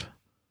sound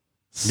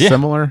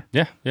similar?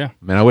 Yeah, yeah.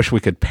 I mean, I wish we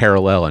could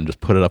parallel and just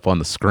put it up on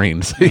the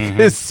screen so you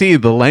can see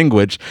the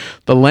language.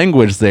 The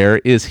language there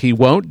is, he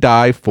won't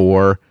die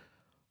for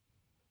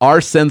our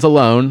sins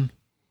alone,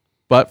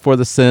 but for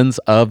the sins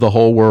of the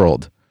whole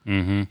world.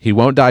 Mm-hmm. He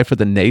won't die for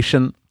the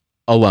nation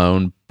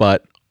alone,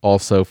 but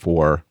also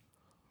for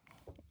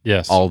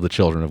all the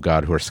children of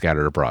God who are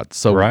scattered abroad.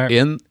 So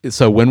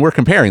so when we're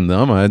comparing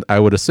them, I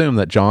would assume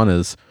that John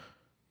is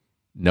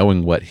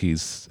knowing what he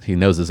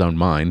knows his own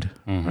mind,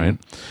 right?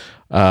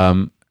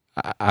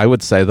 I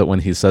would say that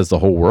when he says the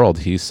whole world,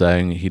 he's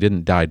saying he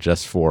didn't die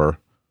just for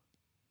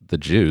the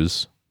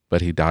Jews,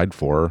 but he died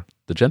for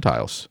the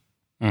Gentiles.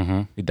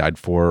 Mm-hmm. He died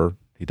for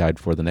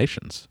the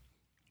nations.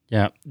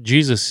 Yeah,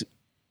 Jesus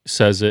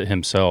says it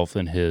himself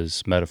in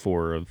his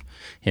metaphor of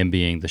him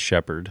being the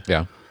shepherd.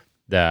 Yeah.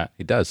 That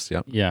he does,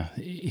 yeah. Yeah,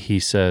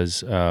 he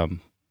says, "I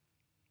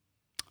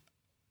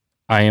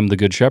am the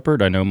good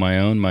shepherd. I know my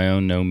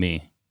own know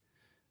me."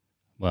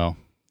 Well,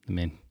 I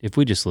mean, if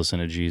we just listen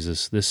to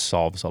Jesus, this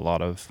solves a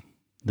lot of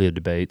the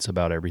debates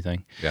about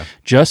everything. Yeah.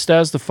 "Just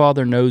as the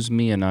Father knows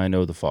me and I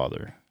know the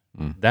Father."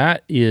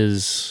 That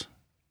is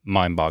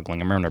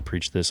mind-boggling. I remember when I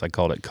preached this, I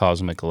called it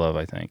Cosmic Love,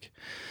 I think,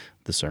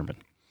 the sermon.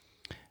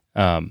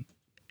 "And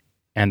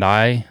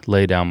I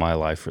lay down my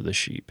life for the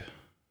sheep."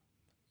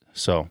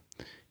 So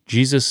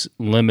Jesus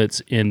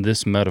limits in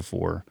this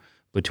metaphor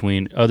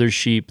between other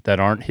sheep that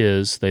aren't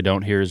his, they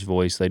don't hear his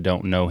voice, they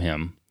don't know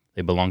him,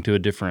 they belong to a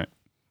different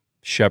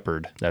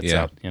shepherd that's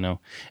out,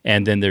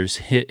 and then there's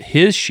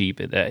his sheep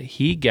that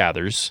he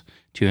gathers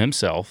to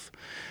himself.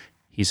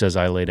 He says,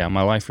 "I lay down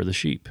my life for the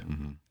sheep."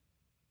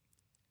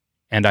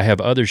 "And I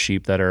have other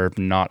sheep that are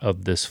not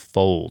of this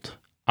fold.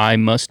 I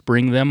must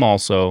bring them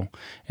also,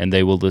 and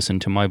they will listen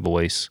to my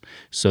voice,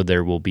 so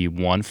there will be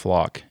one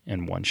flock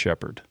and one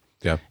shepherd."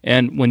 Yeah.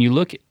 And when you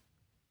look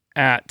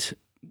at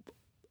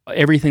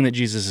everything that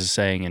Jesus is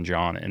saying in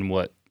John and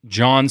what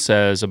John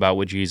says about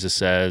what Jesus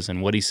says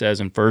and what he says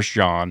in 1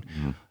 John,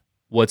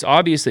 what's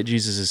obvious that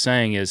Jesus is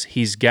saying is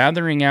he's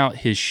gathering out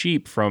his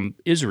sheep from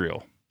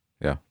Israel.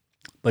 Yeah.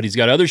 But he's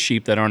got other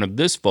sheep that aren't of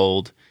this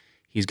fold.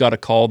 He's got to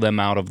call them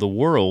out of the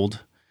world,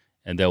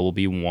 and there will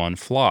be one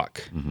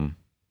flock.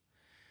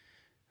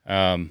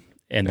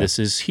 This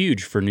is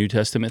huge for New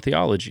Testament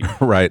theology.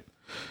 Right.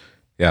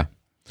 Yeah.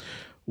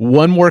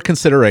 One more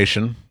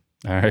consideration.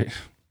 All right.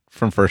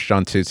 From 1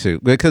 John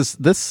 2:2, because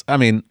this, I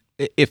mean,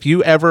 if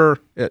you ever,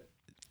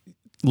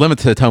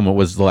 Limited Atonement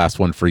was the last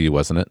one for you,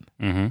 wasn't it?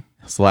 Mm-hmm.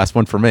 It's the last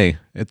one for me.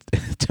 It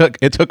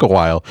took a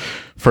while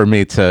for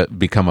me to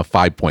become a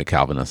 5-point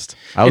Calvinist.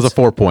 I was a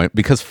 4-point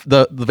because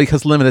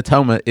because Limited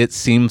Atonement, it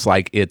seems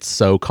like it's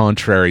so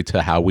contrary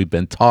to how we've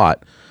been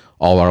taught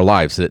all our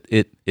lives.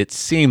 It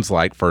seems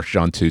like 1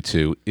 John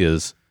 2:2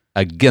 is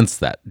against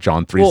that.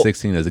 John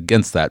 3:16 is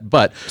against that.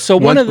 But so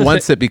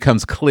once it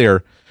becomes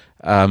clear,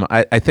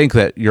 I think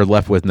that you're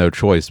left with no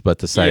choice but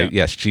to say,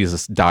 yes,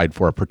 Jesus died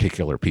for a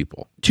particular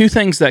people. Two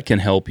things that can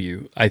help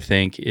you, I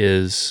think,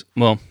 is,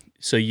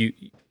 so you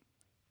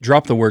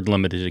drop the word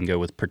limited and go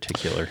with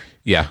particular.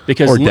 Yeah,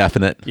 or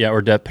definite. Yeah,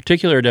 or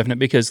particular or definite,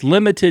 because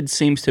limited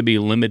seems to be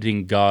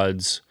limiting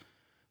God's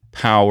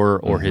power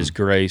or his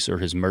grace or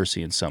his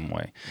mercy in some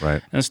way.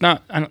 Right. And that's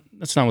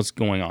not what's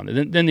going on.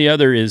 Then the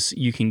other is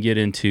you can get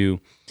into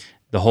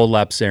the whole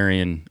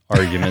lapsarian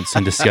arguments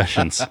and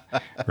discussions,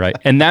 right?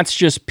 And that's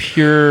just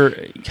pure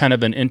kind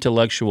of an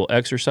intellectual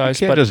exercise.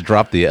 You can't just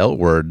drop the L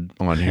word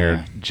on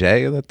here,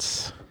 Jay.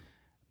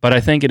 But I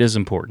think it is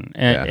important,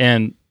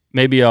 and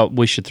maybe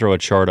we should throw a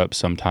chart up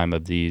sometime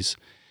of these.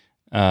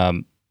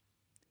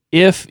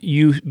 If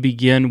you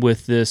begin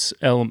with this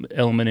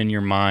element in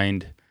your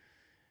mind,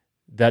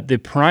 that the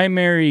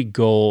primary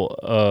goal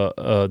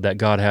that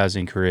God has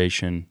in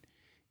creation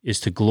is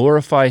to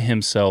glorify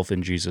himself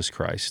in Jesus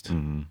Christ,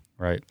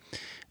 right?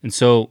 And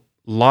so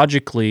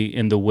logically,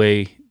 in the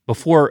way,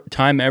 before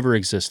time ever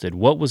existed,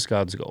 what was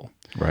God's goal?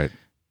 Right.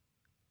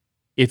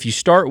 If you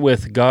start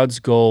with God's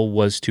goal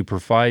was to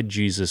provide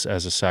Jesus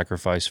as a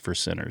sacrifice for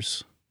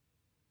sinners,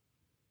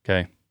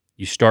 okay?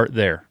 You start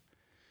there.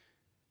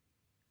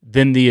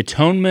 Then the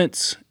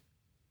atonement's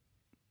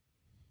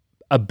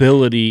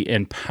ability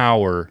and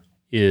power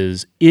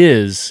is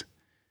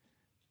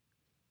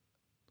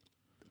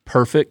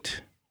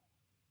perfect,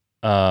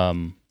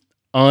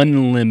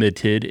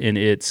 unlimited in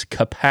its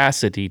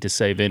capacity to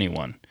save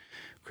anyone,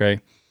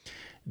 okay?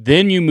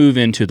 Then you move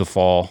into the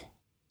fall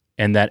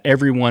and that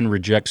everyone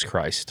rejects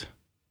Christ.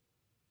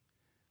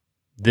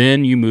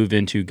 Then you move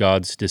into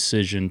God's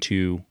decision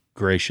to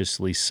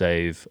graciously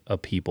save a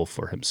people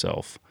for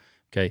himself,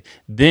 okay?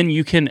 Then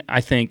you can, I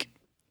think,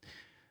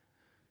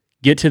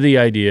 get to the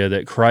idea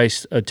that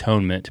Christ's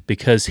atonement,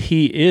 because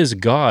he is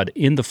God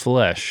in the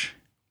flesh,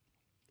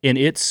 in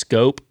its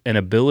scope and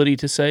ability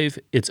to save,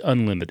 it's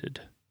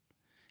unlimited.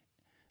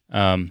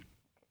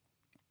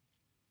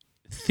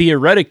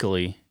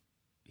 Theoretically,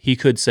 he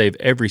could save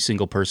every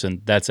single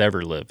person that's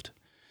ever lived.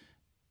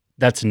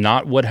 That's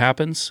not what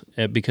happens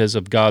because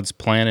of God's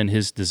plan and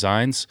his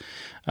designs.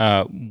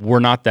 We're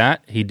not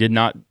that. He did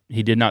not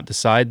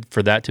decide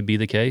for that to be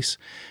the case.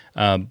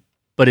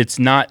 But it's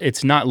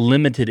not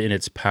limited in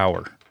its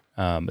power.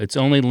 It's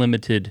only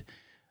limited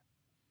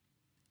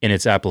in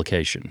its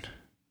application,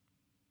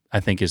 I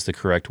think, is the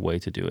correct way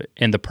to do it.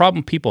 And the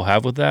problem people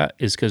have with that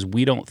is because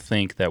we don't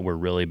think that we're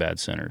really bad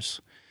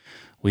sinners.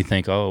 We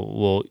think, oh,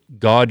 well,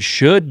 God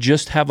should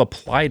just have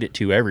applied it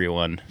to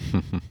everyone.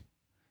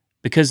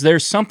 Because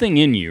there's something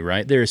in you,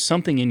 right? There is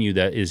something in you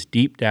that is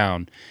deep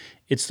down.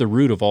 It's the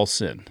root of all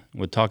sin.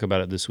 We'll talk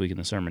about it this week in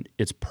the sermon.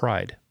 It's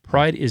pride.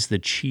 Pride is the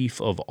chief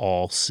of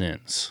all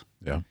sins.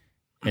 Yeah.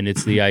 And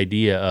it's the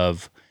idea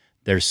of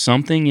there's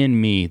something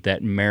in me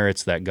that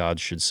merits that God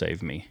should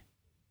save me.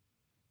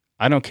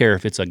 I don't care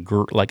if it's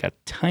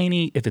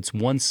if it's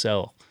one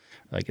cell,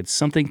 like it's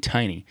something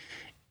tiny.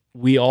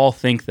 We all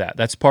think that.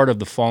 That's part of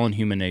the fallen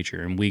human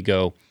nature. And we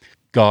go,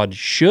 God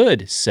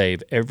should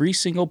save every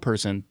single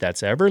person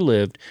that's ever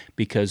lived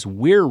because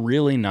we're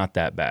really not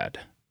that bad.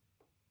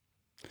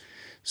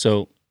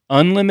 So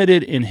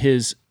unlimited in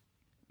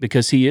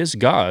because he is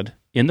God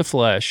in the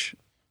flesh,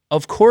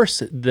 of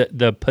course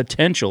the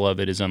potential of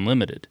it is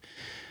unlimited.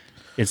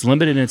 It's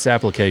limited in its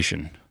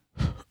application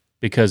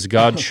because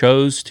God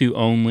chose to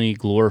only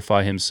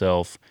glorify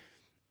himself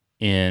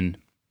in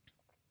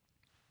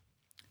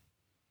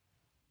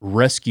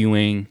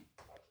rescuing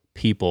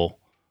people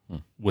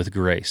with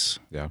grace.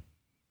 Yeah.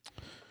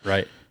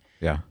 Right?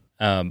 Yeah.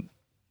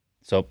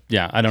 So,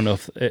 yeah, I don't know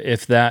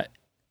if that,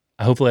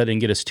 hopefully that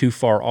didn't get us too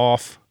far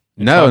off.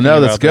 No,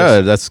 that's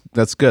good.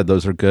 That's good.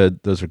 Those are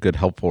good,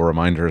 helpful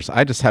reminders.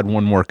 I just had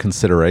one more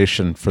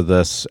consideration for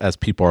this as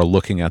people are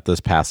looking at this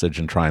passage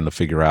and trying to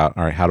figure out,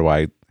 all right, how do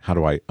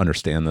I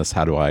understand this?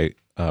 How do I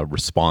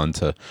respond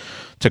to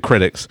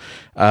critics?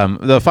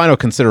 The final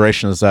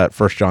consideration is that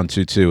 1 John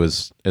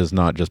 2:2 is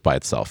not just by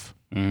itself.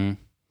 Mm-hmm.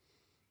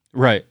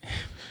 Right.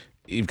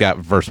 You've got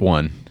verse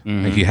 1.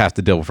 Mm-hmm. You have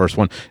to deal with verse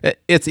 1.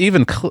 It's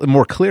even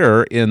more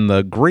clearer in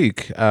the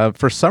Greek.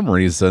 For some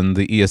reason,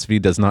 the ESV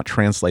does not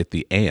translate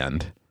the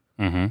and.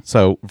 Mm-hmm.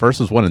 So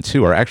verses 1 and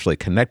 2 are actually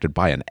connected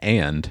by an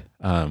and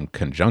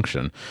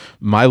conjunction.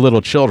 My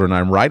little children,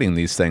 I'm writing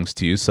these things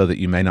to you so that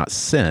you may not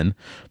sin.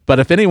 But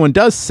if anyone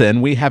does sin,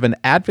 we have an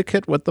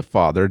advocate with the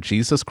Father,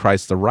 Jesus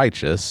Christ the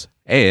righteous,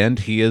 and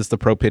he is the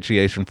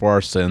propitiation for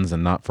our sins,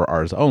 and not for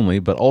ours only,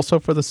 but also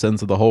for the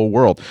sins of the whole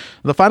world.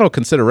 The final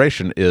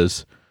consideration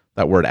is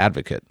that word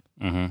advocate.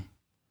 Mm-hmm.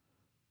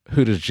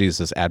 Who does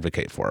Jesus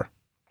advocate for?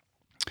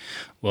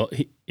 Well,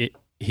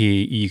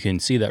 you can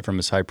see that from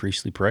his high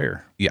priestly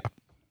prayer. Yeah,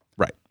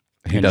 right.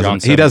 He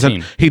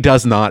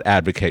does not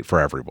advocate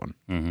for everyone.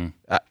 Mm-hmm.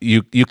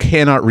 You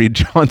cannot read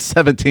John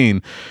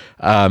 17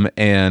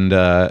 and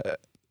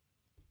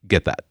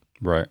get that.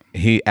 Right.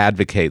 He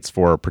advocates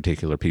for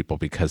particular people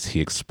because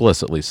he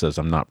explicitly says,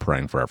 I'm not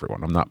praying for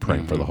everyone. I'm not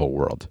praying for the whole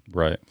world.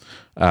 Right.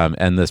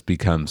 And this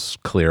becomes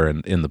clear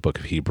in the book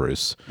of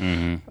Hebrews.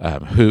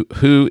 Mm-hmm.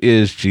 Who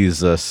is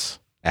Jesus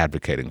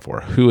advocating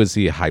for? Who is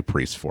he a high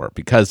priest for?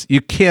 Because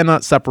you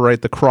cannot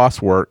separate the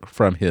cross work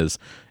from his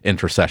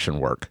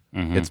intercession work.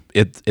 Mm-hmm.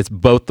 It's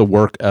both the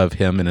work of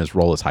him and his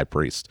role as high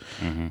priest.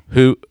 Mm-hmm.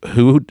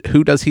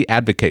 Who does he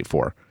advocate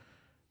for?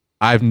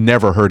 I've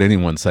never heard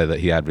anyone say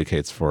that he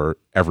advocates for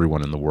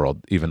everyone in the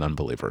world, even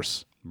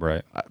unbelievers.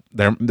 Right.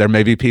 There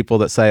may be people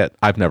that say it.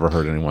 I've never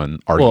heard anyone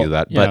argue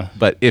that. Yeah.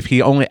 But if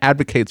he only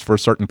advocates for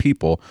certain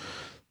people,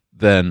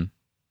 then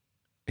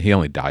he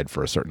only died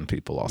for a certain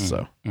people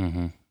also.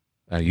 Mm-hmm.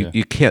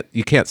 You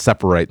can't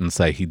separate and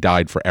say he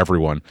died for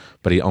everyone,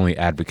 but he only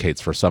advocates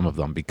for some of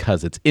them,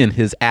 because it's in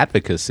his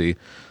advocacy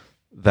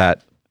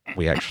that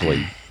we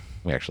actually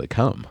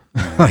come.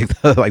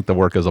 like the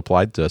work is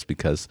applied to us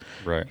because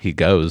right. he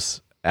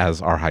goes as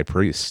our high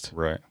priest.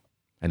 Right.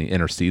 and he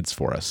intercedes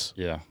for us.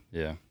 Yeah.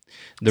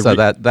 So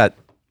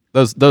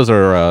those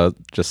are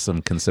just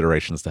some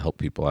considerations to help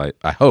people,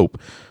 I hope,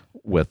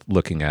 with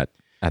looking at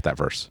that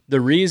verse.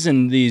 The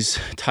reason these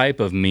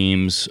type of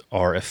memes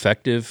are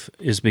effective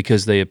is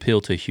because they appeal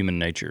to human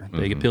nature.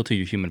 They appeal to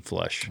your human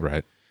flesh.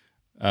 Right.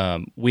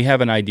 We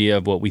have an idea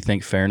of what we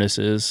think fairness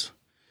is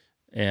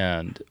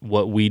and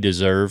what we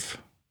deserve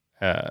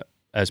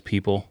as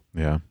people.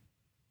 Yeah.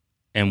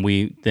 And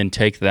we then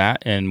take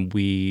that and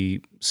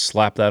we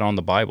slap that on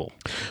the Bible.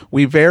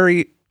 We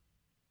very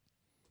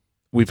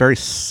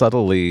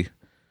subtly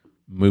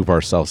move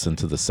ourselves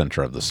into the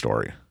center of the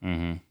story.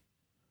 Mm-hmm.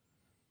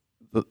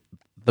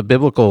 The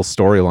biblical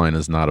storyline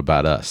is not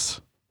about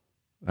us,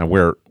 and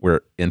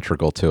we're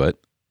integral to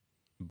it,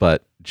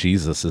 but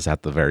Jesus is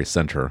at the very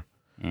center.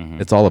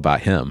 Mm-hmm. It's all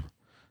about him.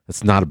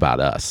 It's not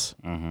about us.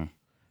 Mm-hmm.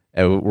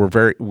 And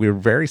we're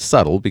very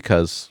subtle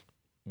because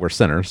we're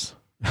sinners.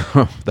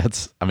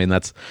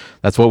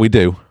 That's what we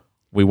do.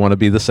 We want to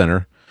be the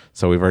center,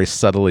 so we very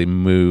subtly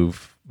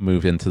move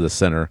into the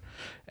center.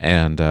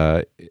 And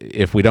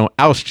if we don't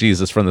oust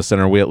Jesus from the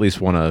center, we at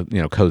least want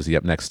to cozy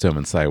up next to him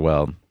and say,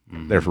 well,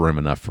 there's room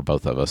enough for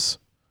both of us.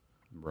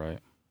 Right.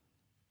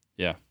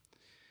 Yeah.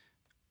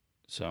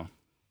 So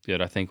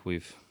good. I think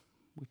we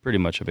pretty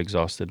much have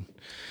exhausted.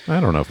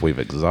 I don't know if we've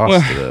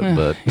exhausted it,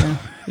 but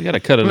we got to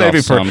cut it off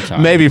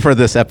sometime. Maybe for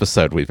this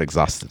episode, we've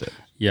exhausted it.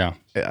 Yeah.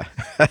 Yeah.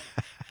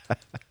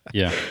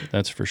 Yeah,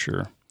 that's for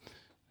sure.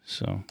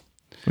 So,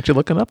 what you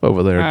looking up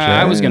over there, Jay?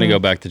 I was going to go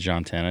back to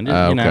John 10.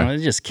 I just, I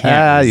just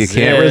can't. You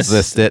can't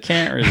resist it.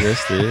 Can't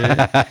resist it.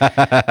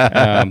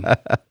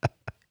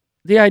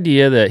 The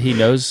idea that he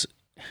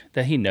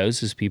knows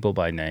his people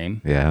by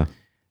name,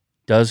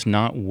 does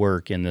not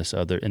work in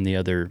the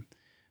other.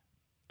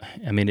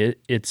 I mean,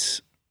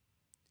 it's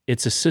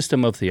a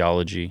system of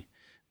theology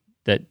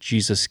that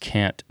Jesus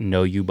can't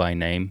know you by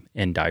name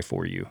and die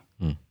for you.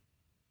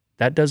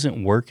 That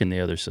doesn't work in the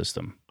other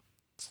system.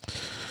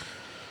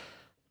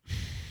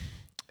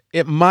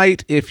 It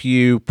might if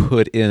you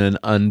put in an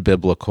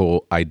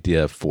unbiblical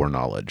idea of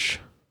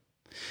foreknowledge.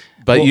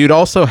 But you'd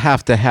also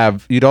have to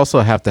have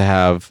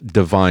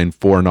divine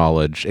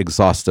foreknowledge,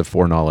 exhaustive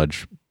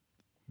foreknowledge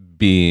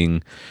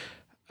being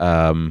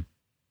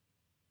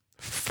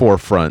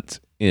forefront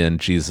in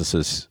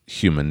Jesus's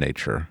human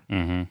nature.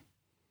 Mm-hmm.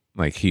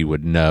 Like he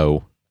would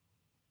know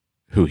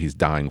who he's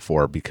dying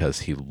for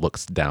because he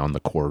looks down the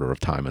corridor of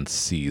time and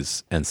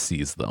sees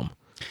them.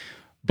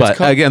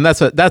 But again,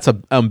 that's a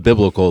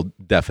unbiblical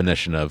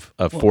definition of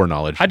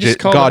foreknowledge.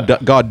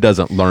 God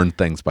doesn't learn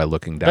things by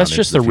looking down. That's into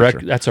just the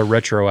future. that's a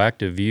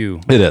retroactive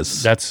view. It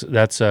is. That's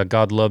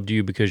God loved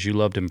you because you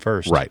loved him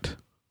first. Right.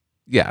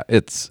 Yeah.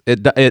 It's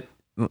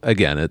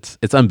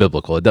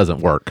unbiblical. It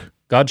doesn't work.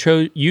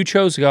 You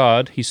chose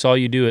God. He saw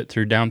you do it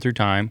down through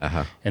time,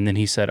 and then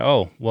he said,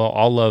 "Oh, well,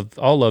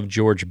 I'll love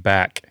George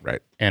back,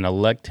 right, and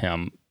elect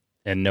him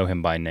and know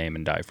him by name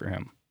and die for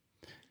him."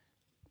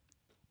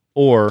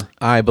 Or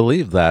I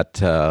believe that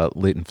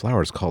Leighton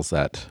Flowers calls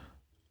that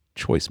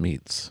choice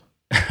meats.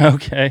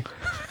 Okay,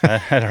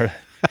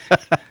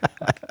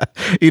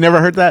 you never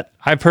heard that?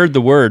 I've heard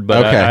the word,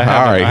 but okay,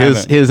 all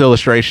right. His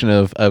illustration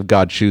of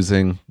God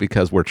choosing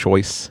because we're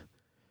choice.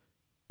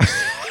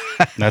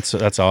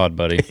 That's odd,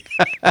 buddy.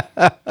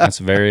 That's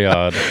very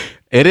odd.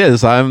 It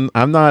is. I'm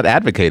not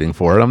advocating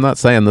for it. I'm not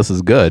saying this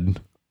is good.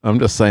 I'm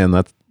just saying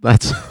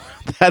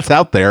that's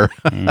out there.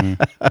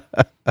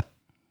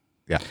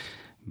 Yeah.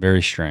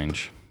 Very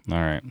strange. All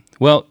right.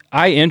 Well,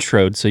 I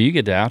introed, so you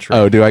get to outro.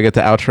 Oh, do I get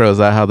to outro? Is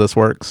that how this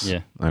works?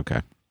 Yeah.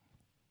 Okay.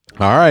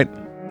 All right.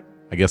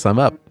 I guess I'm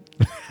up.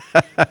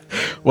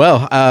 Well,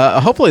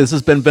 hopefully this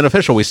has been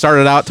beneficial. We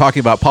started out talking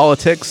about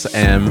politics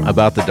and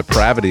about the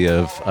depravity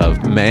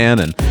of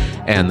man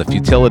and the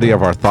futility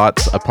of our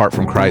thoughts apart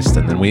from Christ.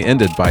 And then we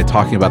ended by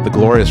talking about the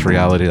glorious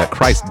reality that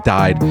Christ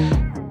died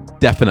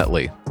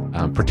definitely,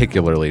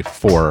 particularly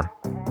for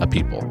a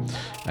people.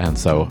 And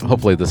so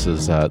hopefully this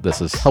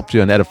has helped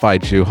you and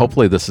edified you.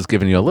 Hopefully this has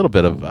given you a little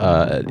bit of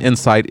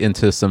insight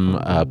into some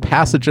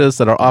passages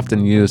that are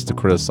often used to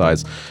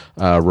criticize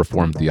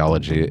Reformed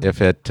theology.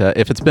 If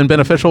it's been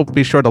beneficial,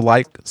 be sure to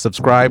like,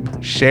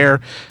 subscribe,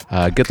 share,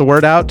 get the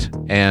word out,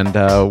 and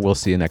we'll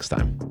see you next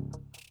time.